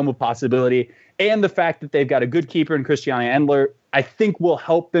out of the realm of possibility. And the fact that they've got a good keeper in Christiane Endler, I think will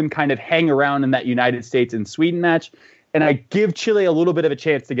help them kind of hang around in that United States and Sweden match. And I give Chile a little bit of a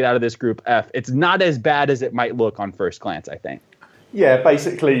chance to get out of this Group F. It's not as bad as it might look on first glance, I think. Yeah,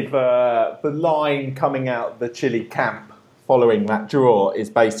 basically the line coming out the Chile camp following that draw is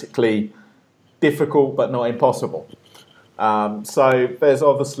basically difficult but not impossible. So there's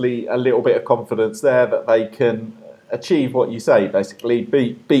obviously a little bit of confidence there that they can achieve what you say, basically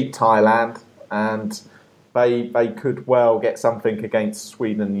beat Thailand, and they could well get something against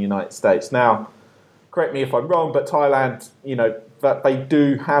Sweden and the United States. Now, correct me if I'm wrong, but Thailand, that they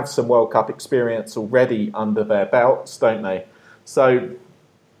do have some World Cup experience already under their belts, don't they? So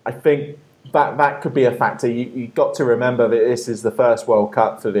I think that could be a factor. You've got to remember that this is the first World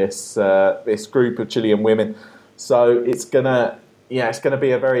Cup for this group of Chilean women, so it's gonna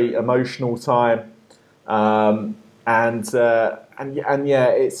be a very emotional time, and it's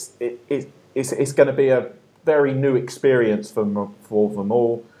going to be a very new experience for them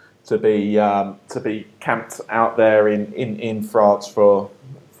all to be camped out there in France for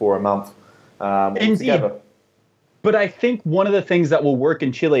a month all together. But I think one of the things that will work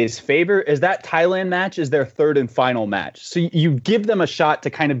in Chile's favor is that Thailand match is their third and final match. So you give them a shot to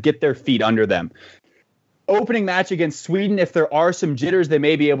kind of get their feet under them. Opening match against Sweden, if there are some jitters, they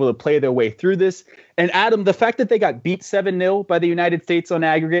may be able to play their way through this. And Adam, the fact that they got beat 7-0 by the United States on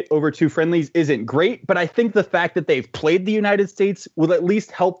aggregate over 2 friendlies isn't great, but I think the fact that they've played the United States will at least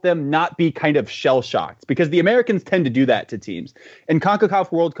help them not be kind of shell-shocked, because the Americans tend to do that to teams. In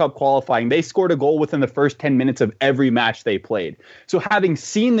CONCACAF World Cup qualifying, they scored a goal within the first 10 minutes of every match they played. So having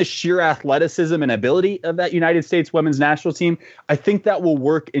seen the sheer athleticism and ability of that United States women's national team, I think that will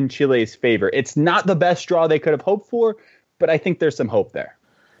work in Chile's favor. It's not the best draw they could have hoped for, but I think there's some hope there.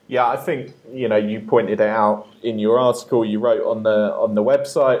 Yeah, I think you pointed it out in your article you wrote on the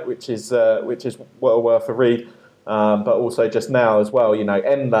website, which is well worth a read. But also just now as well,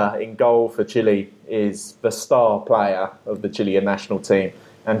 Enda in goal for Chile is the star player of the Chilean national team,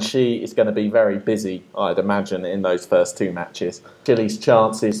 and she is going to be very busy, I'd imagine, in those first 2 matches. Chile's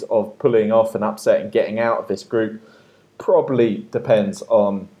chances of pulling off an upset and getting out of this group probably depends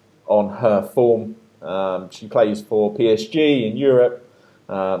on her form. She plays for PSG in Europe.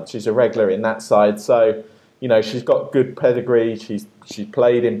 She's a regular in that side, so she's got good pedigree. She's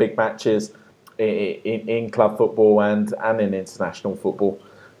played in big matches in club football and in international football,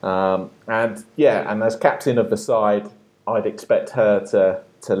 and as captain of the side, I'd expect her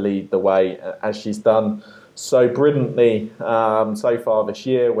to lead the way as she's done so brilliantly so far this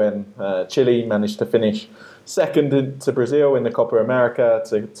year. When Chile managed to finish second to Brazil in the Copa America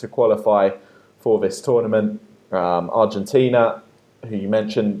to qualify for this tournament, Argentina, who you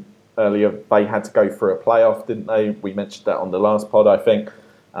mentioned earlier, they had to go through a playoff, didn't they? We mentioned that on the last pod, I think.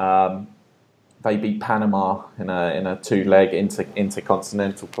 They beat Panama in a 2-leg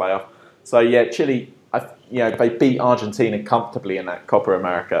intercontinental playoff. So yeah, Chile, they beat Argentina comfortably in that Copa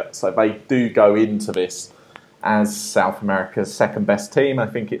America. So they do go into this as South America's second best team. I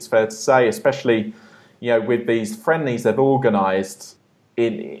think it's fair to say, especially with these friendlies they've organised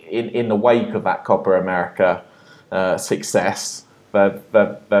in the wake of that Copa America success.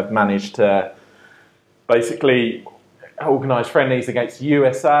 They've managed to basically organise friendlies against the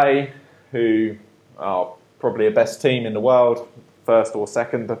USA, who are probably the best team in the world, first or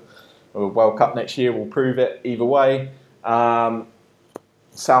second. World Cup next year will prove it either way.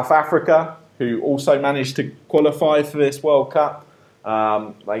 South Africa, who also managed to qualify for this World Cup.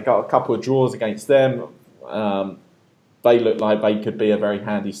 They got a couple of draws against them. They look like they could be a very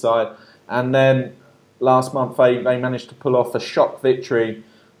handy side. And then last month, they managed to pull off a shock victory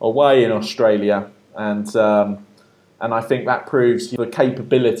away in Australia, and I think that proves the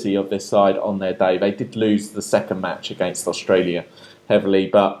capability of this side on their day. They did lose the second match against Australia heavily,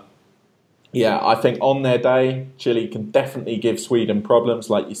 but yeah, I think on their day, Chile can definitely give Sweden problems,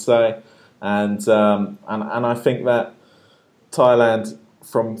 like you say, and I think that Thailand,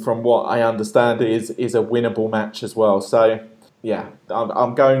 from what I understand, is a winnable match as well. So. Yeah,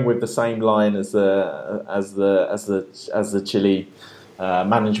 I'm going with the same line as the Chile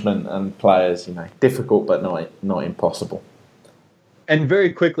management and players. Difficult but not impossible. And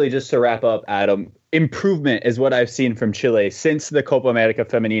very quickly, just to wrap up, Adam, improvement is what I've seen from Chile since the Copa America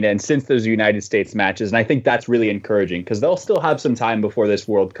Femenina and since those United States matches. And I think that's really encouraging because they'll still have some time before this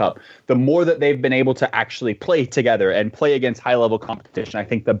World Cup. The more that they've been able to actually play together and play against high-level competition, I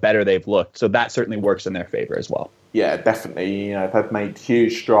think the better they've looked. So that certainly works in their favor as well. Yeah, definitely. They've made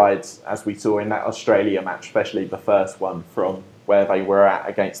huge strides, as we saw in that Australia match, especially the first one, from where they were at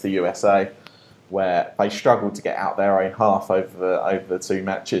against the USA, where they struggled to get out their own half over the 2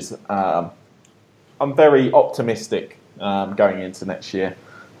 matches. I'm very optimistic going into next year,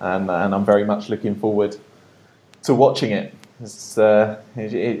 and I'm very much looking forward to watching it.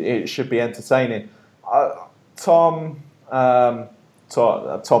 It should be entertaining. Tom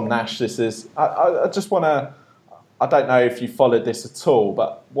Nash, this is. I just want to. I don't know if you followed this at all,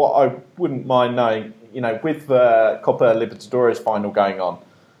 but what I wouldn't mind knowing, with the Copa Libertadores final going on,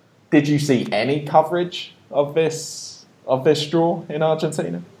 did you see any coverage of this draw in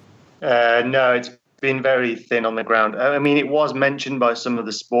Argentina? No, it's been very thin on the ground. I mean, it was mentioned by some of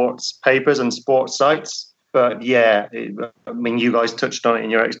the sports papers and sports sites, but yeah, you guys touched on it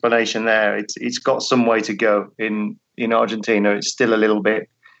in your explanation there. It's got some way to go in Argentina. It's still a little bit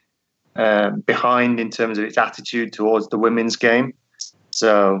behind in terms of its attitude towards the women's game.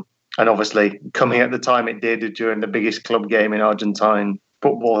 So, and obviously coming at the time it did during the biggest club game in Argentine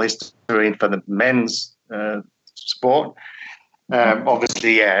football history for the men's sport.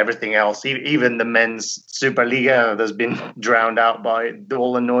 Obviously, yeah, everything else, even the men's Superliga, has been drowned out by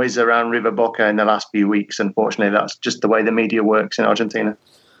all the noise around River Boca in the last few weeks. Unfortunately, that's just the way the media works in Argentina.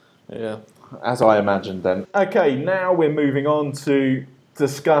 Yeah, as I imagined then. Okay, now we're moving on to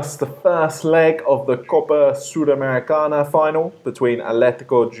discuss the first leg of the Copa Sudamericana final between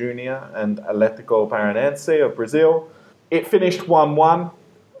Atlético Junior and Atlético Paranaense of Brazil. It finished 1-1.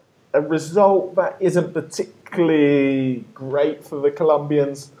 A result that isn't particularly great for the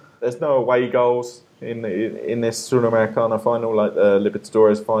Colombians. There's no away goals in this Sudamericana final, like the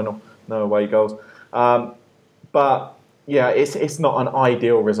Libertadores final. No away goals. But yeah, it's not an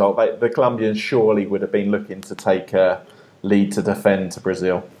ideal result. The Colombians surely would have been looking to take a lead to defend to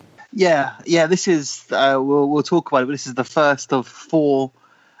Brazil. Yeah. This is we'll talk about it. But this is the first of 4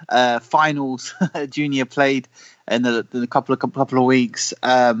 finals Junior played in the couple of weeks,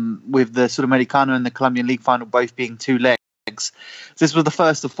 with the Sudamericana and the Colombian League final both being 2 legs. So this was the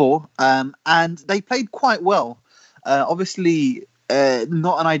first of 4, and they played quite well. Obviously,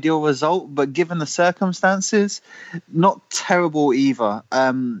 not an ideal result, but given the circumstances, not terrible either.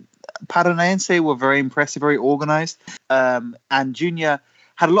 Paranaense were very impressive, very organised, and Junior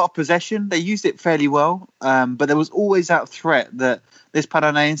had a lot of possession. They used it fairly well, but there was always that threat that this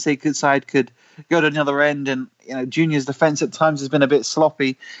Paranaense side could go to another end, and Junior's defence at times has been a bit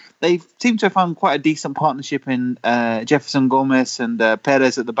sloppy. They seem to have found quite a decent partnership in Jefferson Gomez and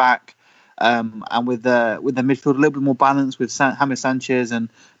Perez at the back, and with the midfield a little bit more balanced with James Sanchez and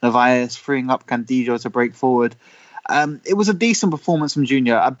Narvaez freeing up Cantillo to break forward. It was a decent performance from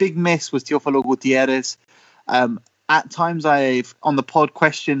Junior. A big miss was Teófilo Gutiérrez. At times, I've on the pod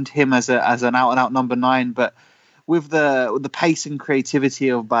questioned him as an out-and-out number 9, but with the pace and creativity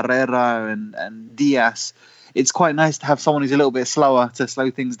of Barrera and Diaz, it's quite nice to have someone who's a little bit slower to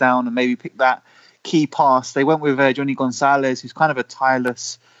slow things down and maybe pick that key pass. They went with Johnny Gonzalez, who's kind of a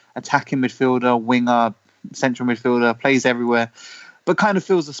tireless attacking midfielder, winger, central midfielder, plays everywhere, but kind of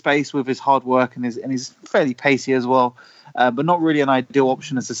fills the space with his hard work and he's fairly pacey as well, but not really an ideal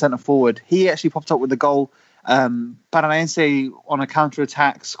option as a centre forward. He actually popped up with the goal. Paranaense on a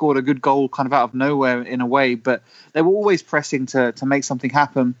counter-attack scored a good goal kind of out of nowhere in a way, but they were always pressing to make something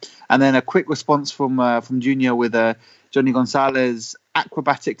happen, and then a quick response from Junior with Johnny Gonzalez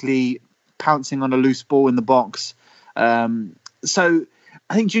acrobatically pouncing on a loose ball in the box. So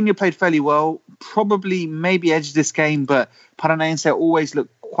I think Junior played fairly well, probably maybe edged this game, but Paranaense always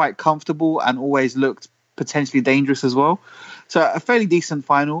looked quite comfortable and always looked potentially dangerous as well. So a fairly decent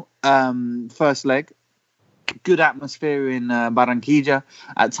final, first leg. Good atmosphere in Barranquilla.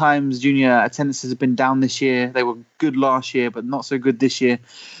 At times, Junior attendances have been down this year. They were good last year, but not so good this year.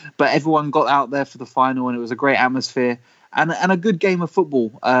 But everyone got out there for the final, and it was a great atmosphere and a good game of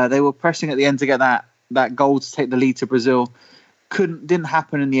football. They were pressing at the end to get that goal to take the lead to Brazil. Didn't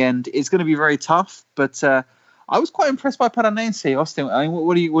happen in the end. It's going to be very tough, but I was quite impressed by Paranaense. Austin, I mean,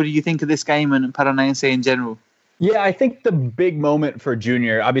 what do you think of this game and Paranaense in general? Yeah, I think the big moment for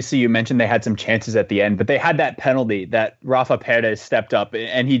Junior, obviously you mentioned they had some chances at the end, but they had that penalty that Rafa Perez stepped up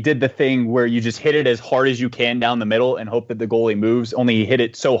and he did the thing where you just hit it as hard as you can down the middle and hope that the goalie moves, only he hit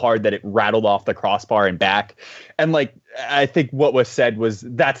it so hard that it rattled off the crossbar and back. And I think what was said was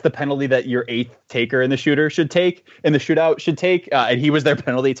that's the penalty that your 8th taker in the shootout should take. And he was their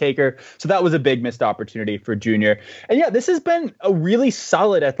penalty taker. So that was a big missed opportunity for Junior. And yeah, this has been a really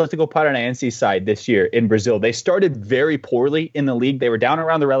solid Atlético Paranaense side this year in Brazil. They started very poorly in the league. They were down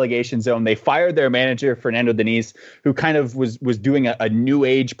around the relegation zone. They fired their manager, Fernando Diniz, who kind of was doing a new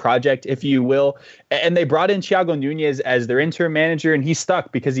age project, if you will. And they brought in Thiago Nunes as their interim manager, and he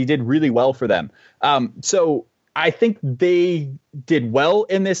stuck because he did really well for them. So I think they did well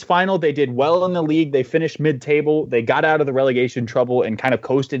in this final. They did well in the league. They finished mid-table. They got out of the relegation trouble and kind of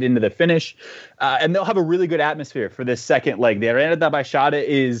coasted into the finish. And they'll have a really good atmosphere for this second leg. The Arena da Baixada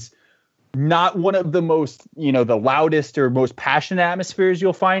is not one of the most, the loudest or most passionate atmospheres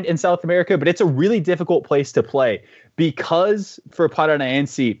you'll find in South America, but it's a really difficult place to play because for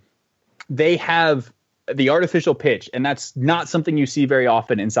Paranaense, they have the artificial pitch, and that's not something you see very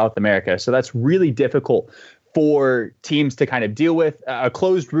often in South America. So that's really difficult for teams to kind of deal with. A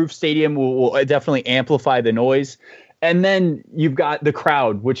closed roof stadium will definitely amplify the noise. And then you've got the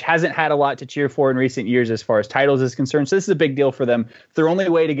crowd, which hasn't had a lot to cheer for in recent years as far as titles is concerned. So this is a big deal for them. It's their only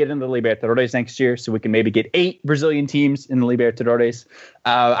way to get into the Libertadores next year, so we can maybe get 8 Brazilian teams in the Libertadores.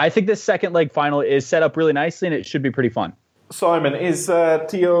 I think this second leg final is set up really nicely, and it should be pretty fun. Simon, is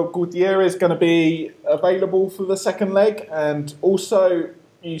Tio Gutierrez going to be available for the second leg? And also,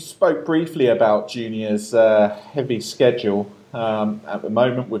 you spoke briefly about Junior's heavy schedule at the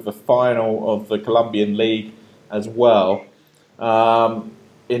moment with the final of the Colombian League as well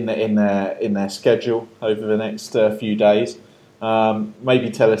in their schedule over the next few days.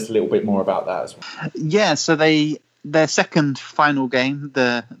 Maybe tell us a little bit more about that as well. Yeah, so their second final game,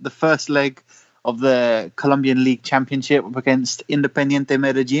 the first leg of the Colombian League Championship up against Independiente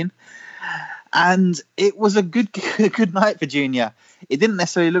Medellin. And it was a good night for Junior. It didn't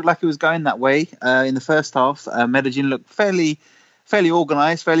necessarily look like it was going that way in the first half. Medellin looked fairly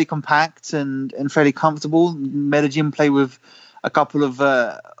organised, fairly compact and fairly comfortable. Medellin play with a couple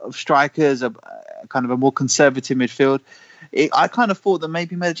of strikers, a kind of a more conservative midfield. I kind of thought that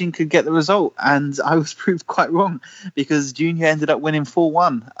maybe Medellin could get the result, and I was proved quite wrong because Junior ended up winning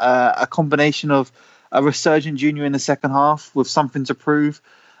 4-1. A combination of a resurgent Junior in the second half with something to prove,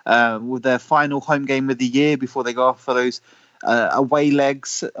 with their final home game of the year before they go off for those away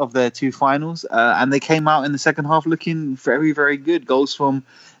legs of their two finals. And they came out in the second half looking very, very good. Goals from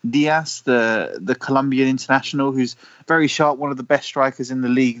Diaz, the Colombian international, who's very sharp, one of the best strikers in the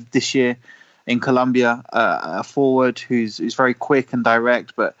league this year. In Colombia, a forward who's very quick and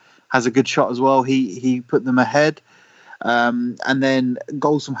direct, but has a good shot as well. He put them ahead. And then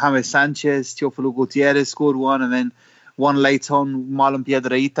goals from James Sanchez, Teófilo Gutiérrez scored one, and then one late on, Marlon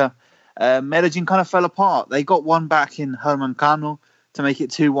Piedrahita. Medellin kind of fell apart. They got one back in Herman Cano to make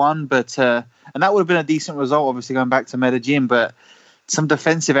it 2-1, but and that would have been a decent result, obviously, going back to Medellin, but some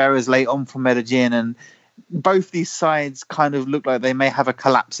defensive errors late on from Medellin, and both these sides kind of look like they may have a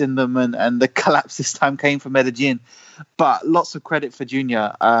collapse in them, and the collapse this time came from Medellin. But lots of credit for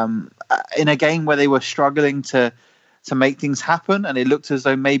Junior in a game where they were struggling to make things happen, and it looked as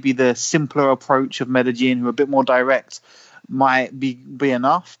though maybe the simpler approach of Medellin, who are a bit more direct, might be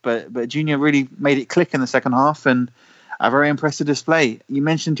enough. But Junior really made it click in the second half, and a very impressive display. You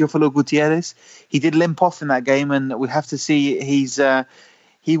mentioned Teófilo Gutiérrez. He did limp off in that game, and we have to see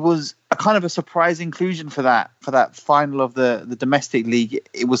he was a kind of a surprise inclusion for that final of the domestic league.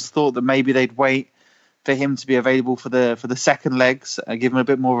 It was thought that maybe they'd wait for him to be available for the second legs, give him a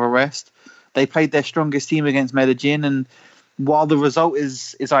bit more of a rest. They played their strongest team against Medellin, and while the result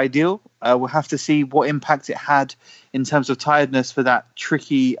is ideal, we'll have to see what impact it had in terms of tiredness for that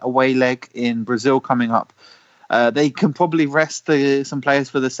tricky away leg in Brazil coming up. They can probably rest some players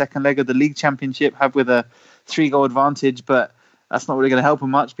for the second leg of the league championship, have with a 3-goal advantage, but that's not really going to help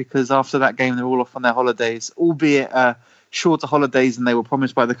them much because after that game, they're all off on their holidays, albeit shorter holidays than they were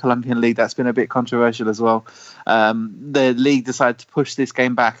promised by the Colombian League. That's been a bit controversial as well. The league decided to push this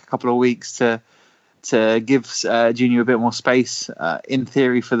game back a couple of weeks to give Junior a bit more space, in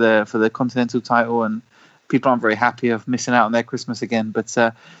theory, for the continental title, and people aren't very happy of missing out on their Christmas again. But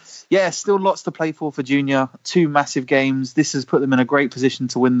yeah, still lots to play for Junior. 2 massive games. This has put them in a great position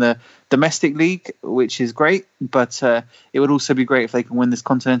to win the domestic league, which is great. But it would also be great if they can win this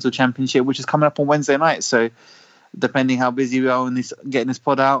continental championship, which is coming up on Wednesday night. So depending how busy we are on getting this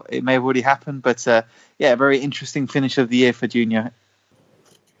pod out, it may have already happened. But yeah, a very interesting finish of the year for Junior.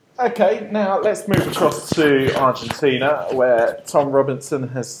 Okay, now let's move across to Argentina, where Tom Robinson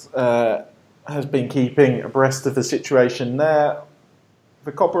has been keeping abreast of the situation there.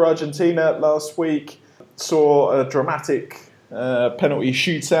 The Copa Argentina last week saw a dramatic penalty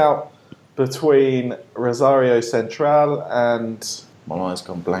shootout between Rosario Central and... My mind's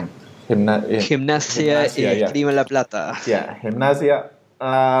gone blank. Gimnasia y Grima La Plata. Yeah, Gimnasia.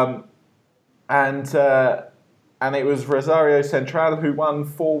 And it was Rosario Central who won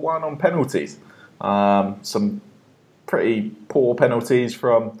 4-1 on penalties. Some pretty poor penalties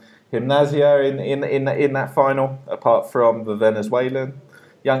from Gimnasia in that final, apart from the Venezuelan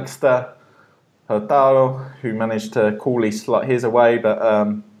youngster Hurtado, who managed to coolly slot his away,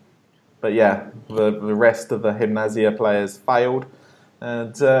 but yeah, the rest of the Gimnasia players failed,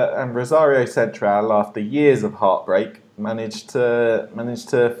 and Rosario Central, after years of heartbreak, managed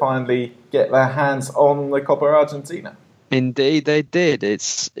to finally get their hands on the Copa Argentina. Indeed, they did.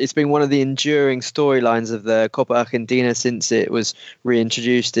 It's been one of the enduring storylines of the Copa Argentina since it was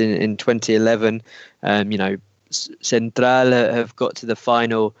reintroduced in 2011. Central have got to the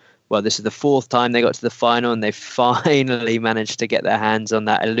final. Well, this is the 4th time they got to the final, and they finally managed to get their hands on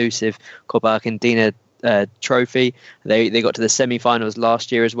that elusive Copa Argentina trophy. They got to the semi-finals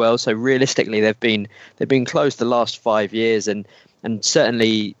last year as well. So realistically, they've been close the last 5 years, and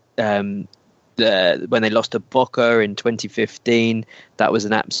certainly when they lost to Boca in 2015, that was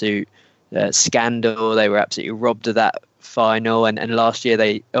an absolute scandal. They were absolutely robbed of that final, and last year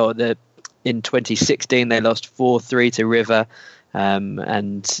in 2016 they lost 4-3 to River,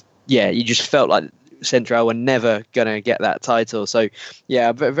 and yeah, you just felt like Central were never going to get that title. So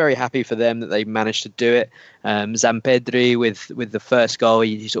yeah, very happy for them that they managed to do it. Zampedri with the first goal,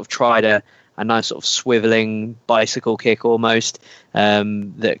 he sort of tried a nice sort of swiveling bicycle kick almost,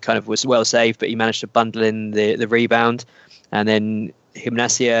 that kind of was well saved, but he managed to bundle in the rebound. And then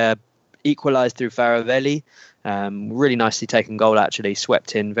Gimnasia equalised through Faravelli. Really nicely taken goal, actually,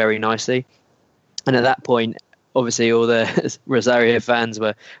 swept in very nicely. And at that point, obviously all the Rosario fans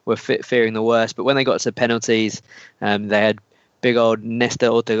were fearing the worst. But when they got to penalties, they had big old Nestor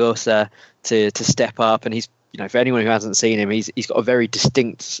Ortegoza to step up. And he's, for anyone who hasn't seen him, he's got a very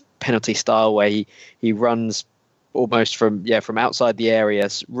distinct penalty style where he runs almost from outside the area,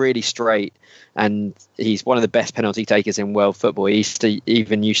 really straight, and he's one of the best penalty takers in world football. He used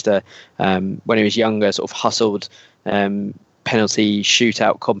to when he was younger, sort of hustled penalty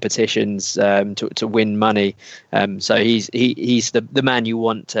shootout competitions to win money. So he's the man you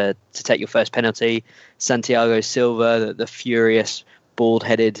want to take your first penalty. Santiago Silva, the furious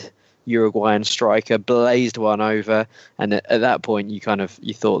bald-headed Uruguayan striker, blazed one over, and at that point you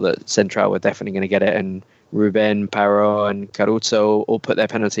thought that Central were definitely going to get it, and Ruben, Parro and Caruso all put their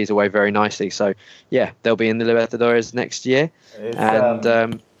penalties away very nicely. So yeah, they'll be in the Libertadores next year.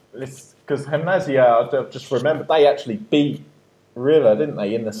 Because Gimnasia, I just remember they actually beat River, didn't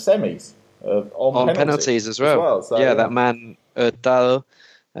they, in the semis on penalties as well. So, yeah, that man Hurtado,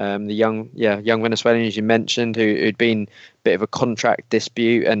 the young Venezuelan, as you mentioned, who'd been a bit of a contract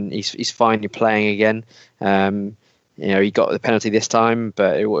dispute, and he's finally playing again. He got the penalty this time,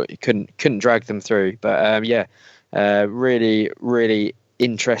 but he couldn't drag them through. But really, really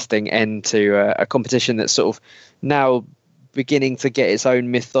interesting end to a competition that's sort of now beginning to get its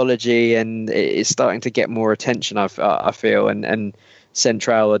own mythology, and it's starting to get more attention, I feel, and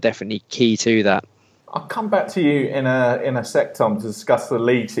Central are definitely key to that. I'll come back to you in a sec, Tom, to discuss the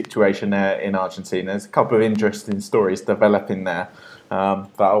league situation there in Argentina. There's a couple of interesting stories developing there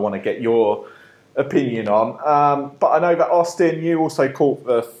that I want to get your opinion on. But I know that, Austin, you also caught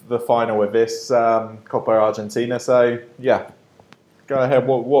the final of this Copa Argentina. So yeah, go ahead.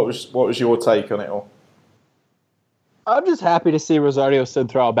 What was your take on it all? I'm just happy to see Rosario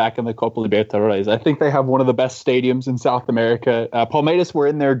Central back in the Copa Libertadores. I think they have one of the best stadiums in South America. Palmeiras were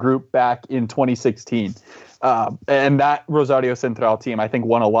in their group back in 2016. And that Rosario Central team, I think,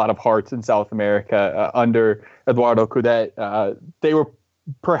 won a lot of hearts in South America under Eduardo Coudet. They were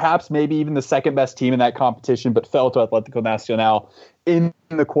perhaps maybe even the second best team in that competition, but fell to Atlético Nacional in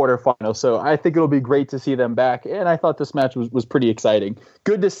the quarterfinal. So I think it'll be great to see them back. And I thought this match was pretty exciting.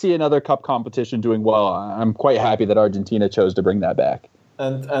 Good to see another cup competition doing well. I'm quite happy that Argentina chose to bring that back.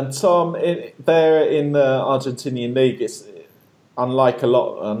 And Tom, there in the Argentinian league, it's unlike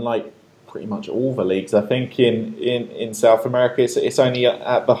pretty much all the leagues, I think in South America, it's only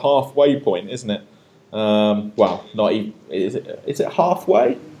at the halfway point, isn't it? Well, not even. Is it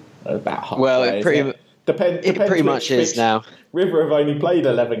halfway? About halfway. Well, it pretty much is now. River have only played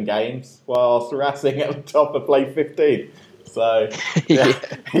 11 games, whilst Racing at the top have played 15. So yeah,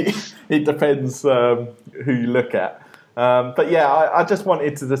 it depends who you look at. But yeah, I just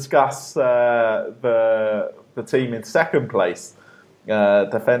wanted to discuss the team in second place,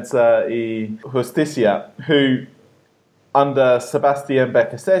 Defensa y Justicia, who under Sebastián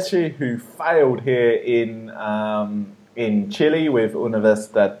Becasecchi, who failed here in Chile with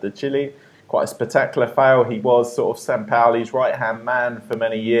Universidad de Chile. Quite a spectacular fail. He was sort of Sampaoli's right-hand man for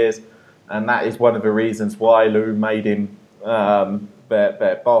many years, and that is one of the reasons why Lou made him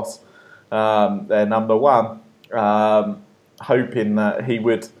their boss, their number one, hoping that he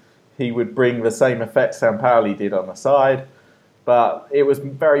would bring the same effect Sampaoli did on the side. But it was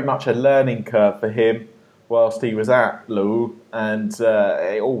very much a learning curve for him whilst he was at Lou, and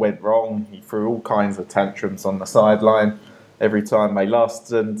it all went wrong. He threw all kinds of tantrums on the sideline every time they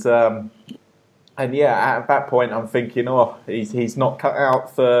lost, and yeah, at that point I'm thinking, he's not cut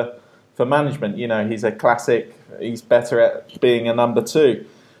out for management. He's a classic. He's better at being a number two,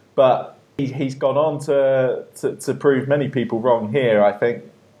 but he's gone on to prove many people wrong here. I think,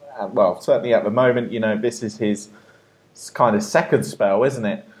 well, certainly at the moment, this is his kind of second spell, isn't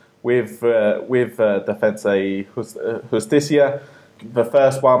it? With Defensa y Justicia. The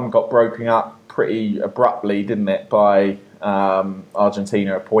first one got broken up pretty abruptly, didn't it, by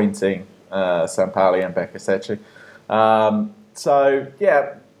Argentina appointing Sampaoli and Becasecchi. So,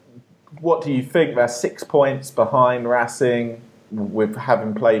 yeah, what do you think? They're 6 points behind Racing with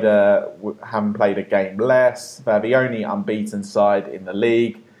having played a game less. They're the only unbeaten side in the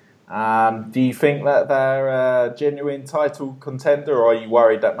league. Do you think that they're a genuine title contender, or are you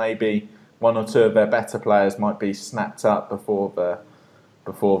worried that maybe one or two of their better players might be snapped up before the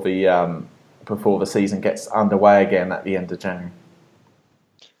season gets underway again at the end of January.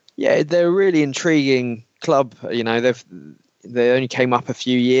 Yeah, they're a really intriguing club. You know, they only came up a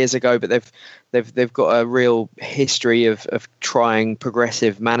few years ago, but they've got a real history of trying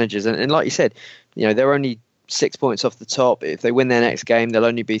progressive managers. And like you said, you know, they're only 6 points off the top. If they win their next game, they'll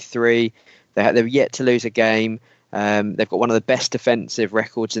only be 3. They've yet to lose a game. They've got one of the best defensive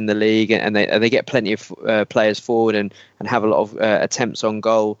records in the league, and they get plenty of players forward and have a lot of attempts on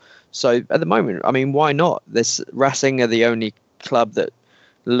goal. So at the moment, I mean, why not? Racing are the only club that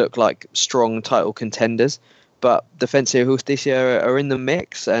look like strong title contenders, but Defensa y Justicia are in the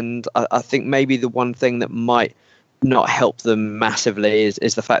mix, and I think maybe the one thing that might not help them massively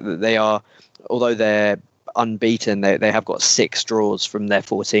is the fact that they are, although they're unbeaten, they have got 6 draws from their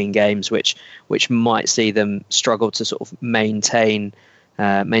 14 games, which might see them struggle to sort of maintain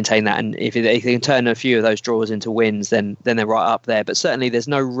that. And if they can turn a few of those draws into wins, then they're right up there. But certainly there's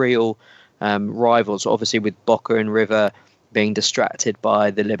no real rivals. Obviously, with Boca and River being distracted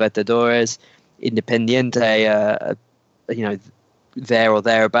by the Libertadores, Independiente, there or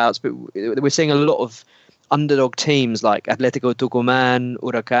thereabouts. But we're seeing a lot of underdog teams like Atletico Tucumán,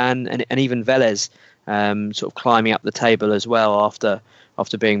 Huracán, and even Vélez sort of climbing up the table as well after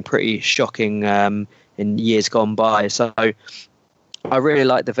being pretty shocking in years gone by. So I really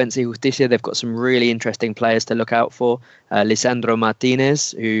like Defensa y Justicia. They've got some really interesting players to look out for. Lisandro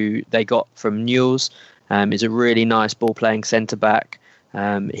Martinez, who they got from Newell's, is a really nice ball-playing centre-back.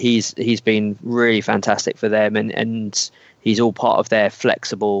 He's been really fantastic for them, and he's all part of their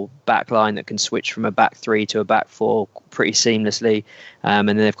flexible back line that can switch from a back 3 to a back 4 pretty seamlessly. And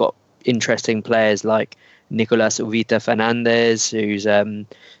then they've got interesting players like Nicolas Uvita Fernandez, who's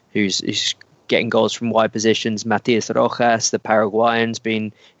getting goals from wide positions. Matias Rojas, the Paraguayan's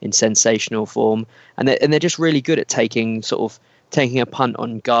been in sensational form, and they're just really good at taking a punt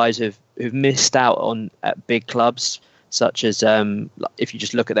on guys who've missed out on at big clubs, such as if you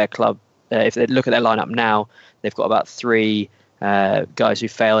just look at their club, if they look at their lineup now, they've got about 3 guys who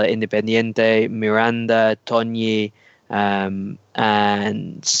fail at Independiente: Miranda, Toñi, and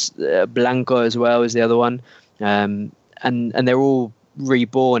Blanco as well is the other one, and they're all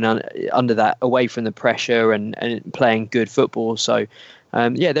reborn under that, away from the pressure and playing good football. So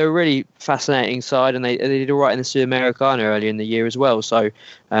they're a really fascinating side, and they did all right in the Sudamericana earlier in the year as well. So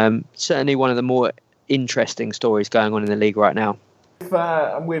certainly one of the more interesting stories going on in the league right now.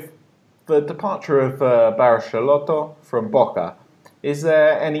 With the departure of Barcelotto from Boca, is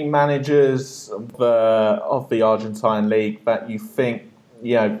there any managers of the Argentine league that you think,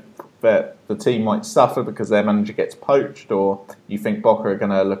 that the team might suffer because their manager gets poached, or you think Boca are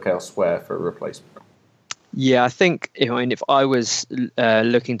going to look elsewhere for a replacement? Yeah, I think if I was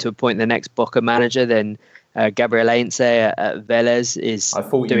looking to appoint the next Boca manager, then Gabriel Heinze at Vélez is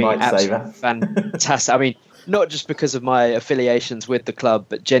doing absolutely fantastic. I mean, not just because of my affiliations with the club,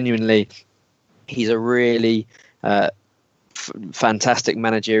 but genuinely, he's a really fantastic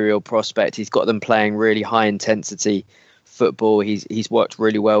managerial prospect. He's got them playing really high intensity football. He's worked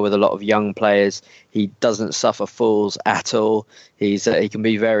really well with a lot of young players. He doesn't suffer fools at all. He can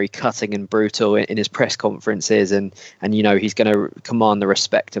be very cutting and brutal in his press conferences, and he's going to command the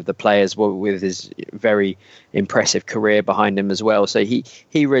respect of the players with his very impressive career behind him as well. So he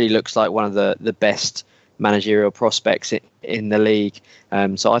really looks like one of the best managerial prospects in the league.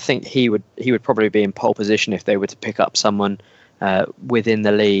 So I think he would probably be in pole position if they were to pick up someone within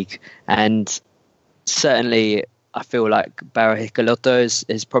the league. And certainly I feel like Barcelotto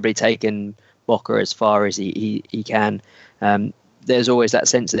has probably taken Boca as far as he can. There's always that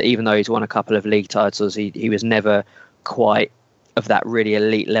sense that even though he's won a couple of league titles, he was never quite of that really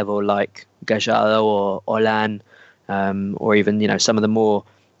elite level like Gallardo or Olan, or even some of the more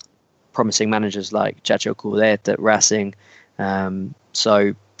promising managers like Chacho Coudet at Racing.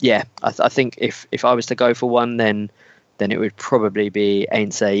 So yeah, I think if I was to go for one, then it would probably be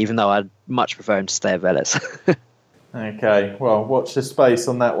Heinze, even though I'd much prefer him to stay at Vélez. Okay, well, watch the space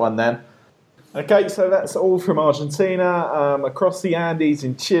on that one then. Okay, so that's all from Argentina. Across the Andes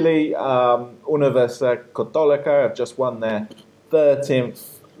in Chile, Universidad Católica have just won their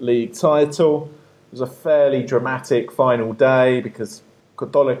 13th league title. It was a fairly dramatic final day because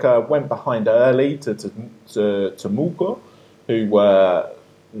Católica went behind early to Temuco,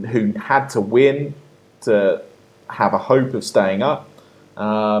 who had to win to have a hope of staying up.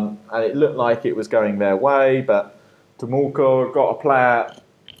 And it looked like it was going their way, but Temuco got a player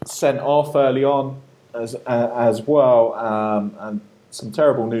sent off early on as well, and some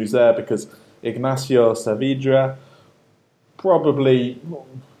terrible news there because Ignacio Saavedra probably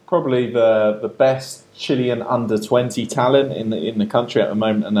probably the best Chilean under-20 talent in the country at the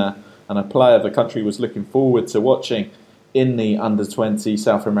moment, and a player the country was looking forward to watching in the under-20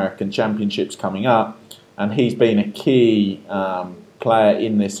 South American Championships coming up. And he's been a key player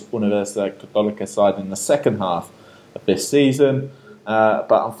in this Universidad Católica side in the second half of this season.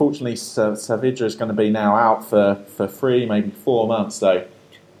 But unfortunately, Saavedra is going to be now out for 3, maybe 4 months. So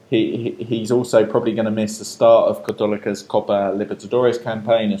he's also probably going to miss the start of Católica's Copa Libertadores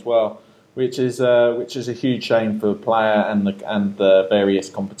campaign as well, which is a huge shame for the player and the various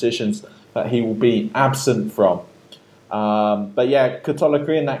competitions that he will be absent from. But yeah,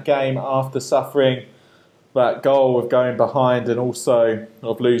 Católica in that game, after suffering that goal of going behind and also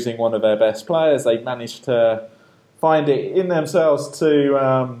of losing one of their best players, they managed to find it in themselves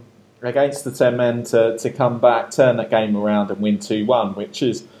to, against the 10 men, to come back, turn that game around and win 2-1, which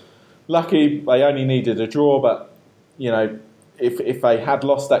is lucky. They only needed a draw, but if they had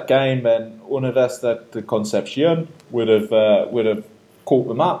lost that game, then Universidad de Concepción would have caught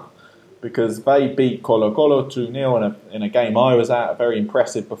them up, because they beat Colo-Colo 2-0 in a game I was at. A very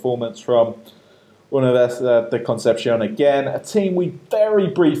impressive performance from Universidad de Concepción again, a team we very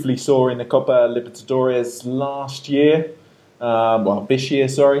briefly saw in the Copa Libertadores this year,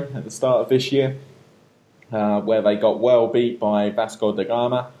 at the start of this year, where they got well beat by Vasco da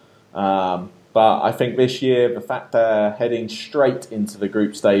Gama. But I think this year, the fact they're heading straight into the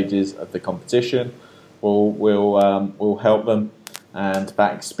group stages of the competition will help them, and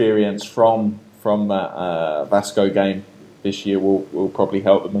that experience from that Vasco game this year will probably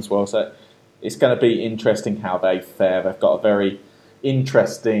help them as well. So it's going to be interesting how they fare. They've got a very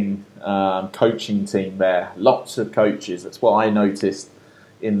interesting coaching team there. Lots of coaches. That's what I noticed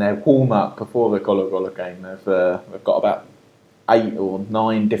in their warm-up before the Colo-Colo game. They've got about 8 or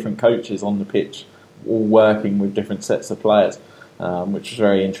 9 different coaches on the pitch, all working with different sets of players, which was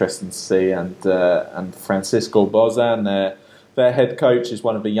very interesting to see. And Francisco Bozan, their head coach, is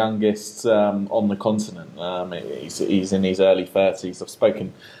one of the youngest on the continent. He's in his early 30s. I've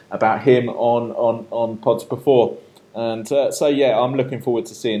spoken about him on pods before. And so, yeah, I'm looking forward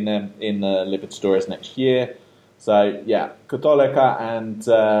to seeing them in the Libertadores next year. So, yeah, Católica and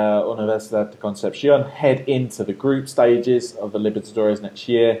Universidad de Concepción head into the group stages of the Libertadores next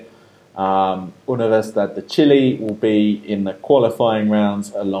year. Universidad de Chile will be in the qualifying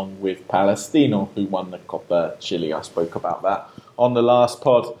rounds along with Palestino, who won the Copa Chile. I spoke about that on the last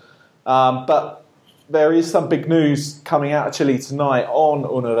pod. But there is some big news coming out of Chile tonight on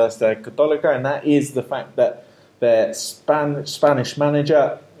Universidad Católica, and that is the fact that their Spanish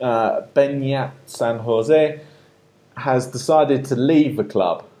manager, Beñat San Jose, has decided to leave the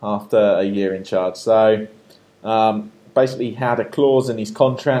club after a year in charge. So basically he had a clause in his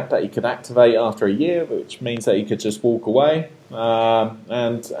contract that he could activate after a year, which means that he could just walk away,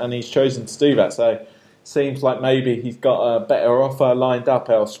 and he's chosen to do that. So it seems like maybe he's got a better offer lined up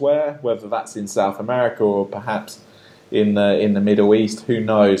elsewhere, whether that's in South America or perhaps in the Middle East. Who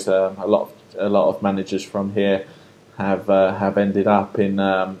knows? A lot of managers from here have ended up in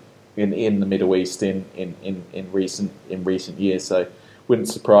the Middle East in recent years. So wouldn't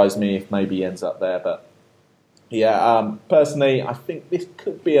surprise me if maybe he ends up there. But yeah, personally, I think this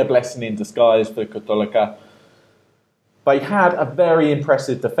could be a blessing in disguise for Católica. They had a very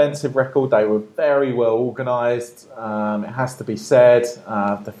impressive defensive record. They were very well organised. It has to be said.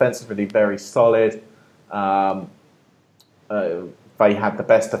 Defensively, very solid. They had the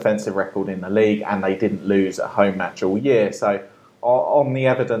best defensive record in the league, and they didn't lose a home match all year. So, on the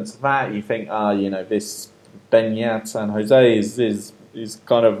evidence of that, you think, this Beñat San Jose is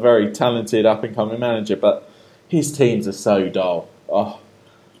kind of very talented up and coming manager, but his teams are so dull. Oh,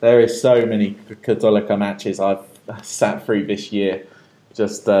 there is so many Católica matches I've sat through this year,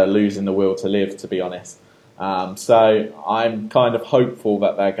 just losing the will to live, to be honest. So I'm kind of hopeful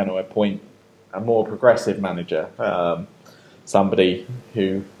that they're going to appoint a more progressive manager, somebody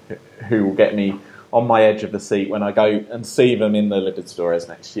who will get me on my edge of the seat when I go and see them in the Libertadores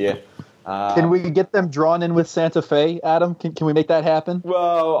next year. Can we get them drawn in with Santa Fe, Adam? Can we make that happen?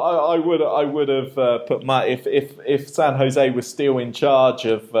 Well, I would have put my if San Jose was still in charge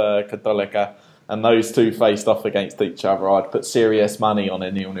of Católica and those two faced off against each other, I'd put serious money on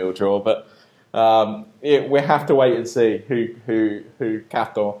a 0-0 draw. But we have to wait and see who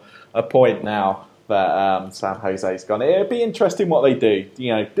Cato appoint now that San Jose's gone. It'll be interesting what they do.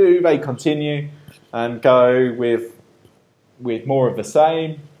 Do they continue and go with more of the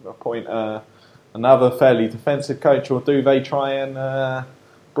same, appoint another fairly defensive coach, or do they try and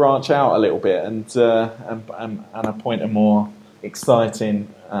branch out a little bit and appoint a more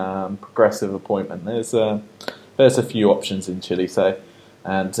exciting, progressive appointment? There's a few options in Chile, so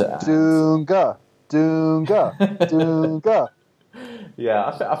And Dunga.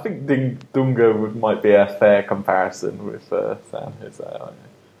 Yeah, I think Dunga might be a fair comparison with Sam, who's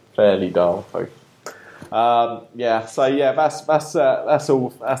fairly dull. That's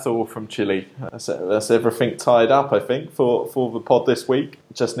all from Chile. That's everything tied up, I think, for the pod this week.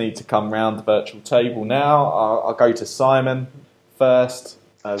 Just need to come round the virtual table now. I'll go to Simon first,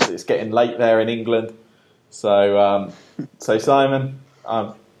 as it's getting late there in England. So Simon,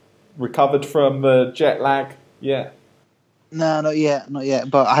 recovered from the jet lag yet? No, not yet.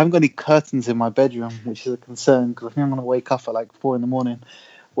 But I haven't got any curtains in my bedroom, which is a concern because I think I'm going to wake up at like 4 a.m.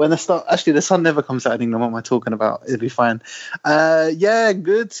 When the sun never comes out in England. What am I talking about? It'll be fine.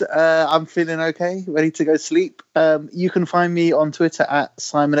 Good. I'm feeling okay, ready to go sleep. You can find me on Twitter at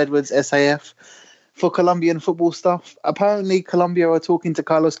Simon Edwards SAF for Colombian football stuff. Apparently, Colombia are talking to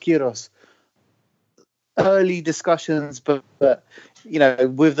Carlos Queiroz. Early discussions, but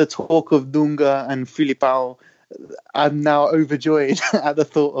with the talk of Dunga and Filipao, I'm now overjoyed at the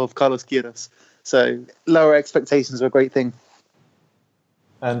thought of Carlos Queiroz. So lower expectations are a great thing.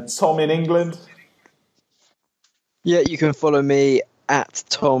 And Tom in England? Yeah, you can follow me at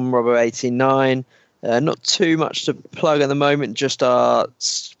TomRobbo89. Not too much to plug at the moment, just our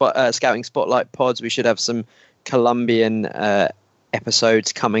Scouting Spotlight pods. We should have some Colombian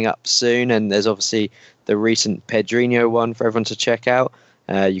episodes coming up soon, and there's obviously the recent Pedrinho one for everyone to check out.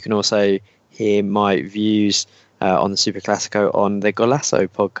 You can also hear my views on the Super Classico on the Golazo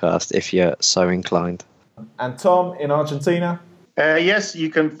podcast if you're so inclined. And Tom in Argentina? Yes,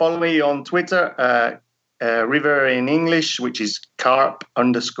 you can follow me on Twitter, River in English, which is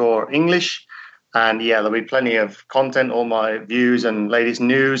carp_English. And yeah, there'll be plenty of content, all my views and latest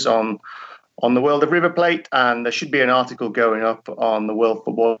news on the world of River Plate. And there should be an article going up on the World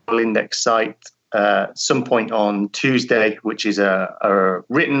Football Index site some point on Tuesday, which is a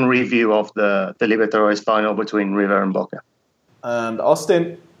written review of the Libertadores final between River and Boca. And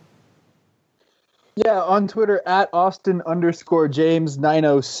Austin? Yeah, on Twitter at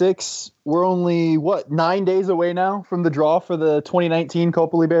Austin_James906. We're only, 9 days away now from the draw for the 2019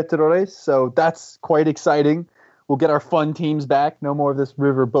 Copa Libertadores, so that's quite exciting. We'll get our fun teams back. No more of this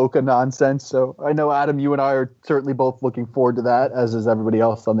River Boca nonsense. So I know, Adam, you and I are certainly both looking forward to that, as is everybody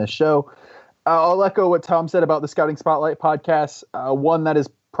else on this show. I'll echo what Tom said about the Scouting Spotlight podcast. One that is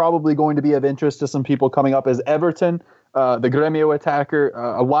probably going to be of interest to some people coming up is Everton. The Grêmio attacker,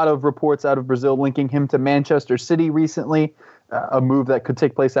 a lot of reports out of Brazil linking him to Manchester City recently, a move that could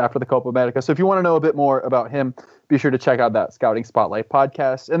take place after the Copa America. So if you want to know a bit more about him, be sure to check out that Scouting Spotlight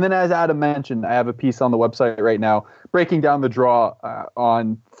podcast. And then, as Adam mentioned, I have a piece on the website right now breaking down the draw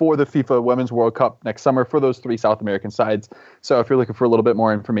for the FIFA Women's World Cup next summer for those 3 South American sides. So if you're looking for a little bit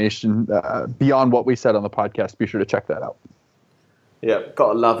more information beyond what we said on the podcast, be sure to check that out. Yeah,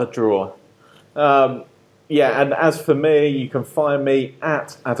 gotta love a draw. And as for me, you can find me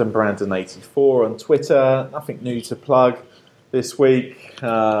at AdamBrandon84 on Twitter. Nothing new to plug this week,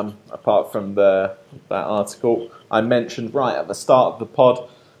 apart from that article I mentioned right at the start of the pod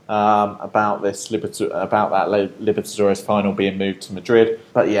about that Libertadores final being moved to Madrid.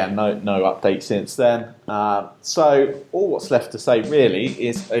 But yeah, no update since then. So all what's left to say really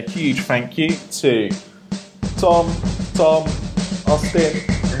is a huge thank you to Tom, Austin,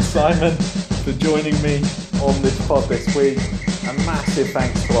 and Simon for joining me on this pod this week. A massive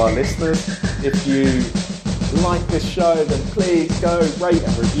thanks to our listeners. If you like this show, then please go rate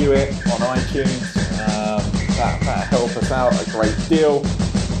and review it on iTunes. That helps us out a great deal.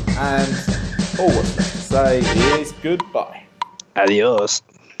 And all what's left to say is goodbye. Adios.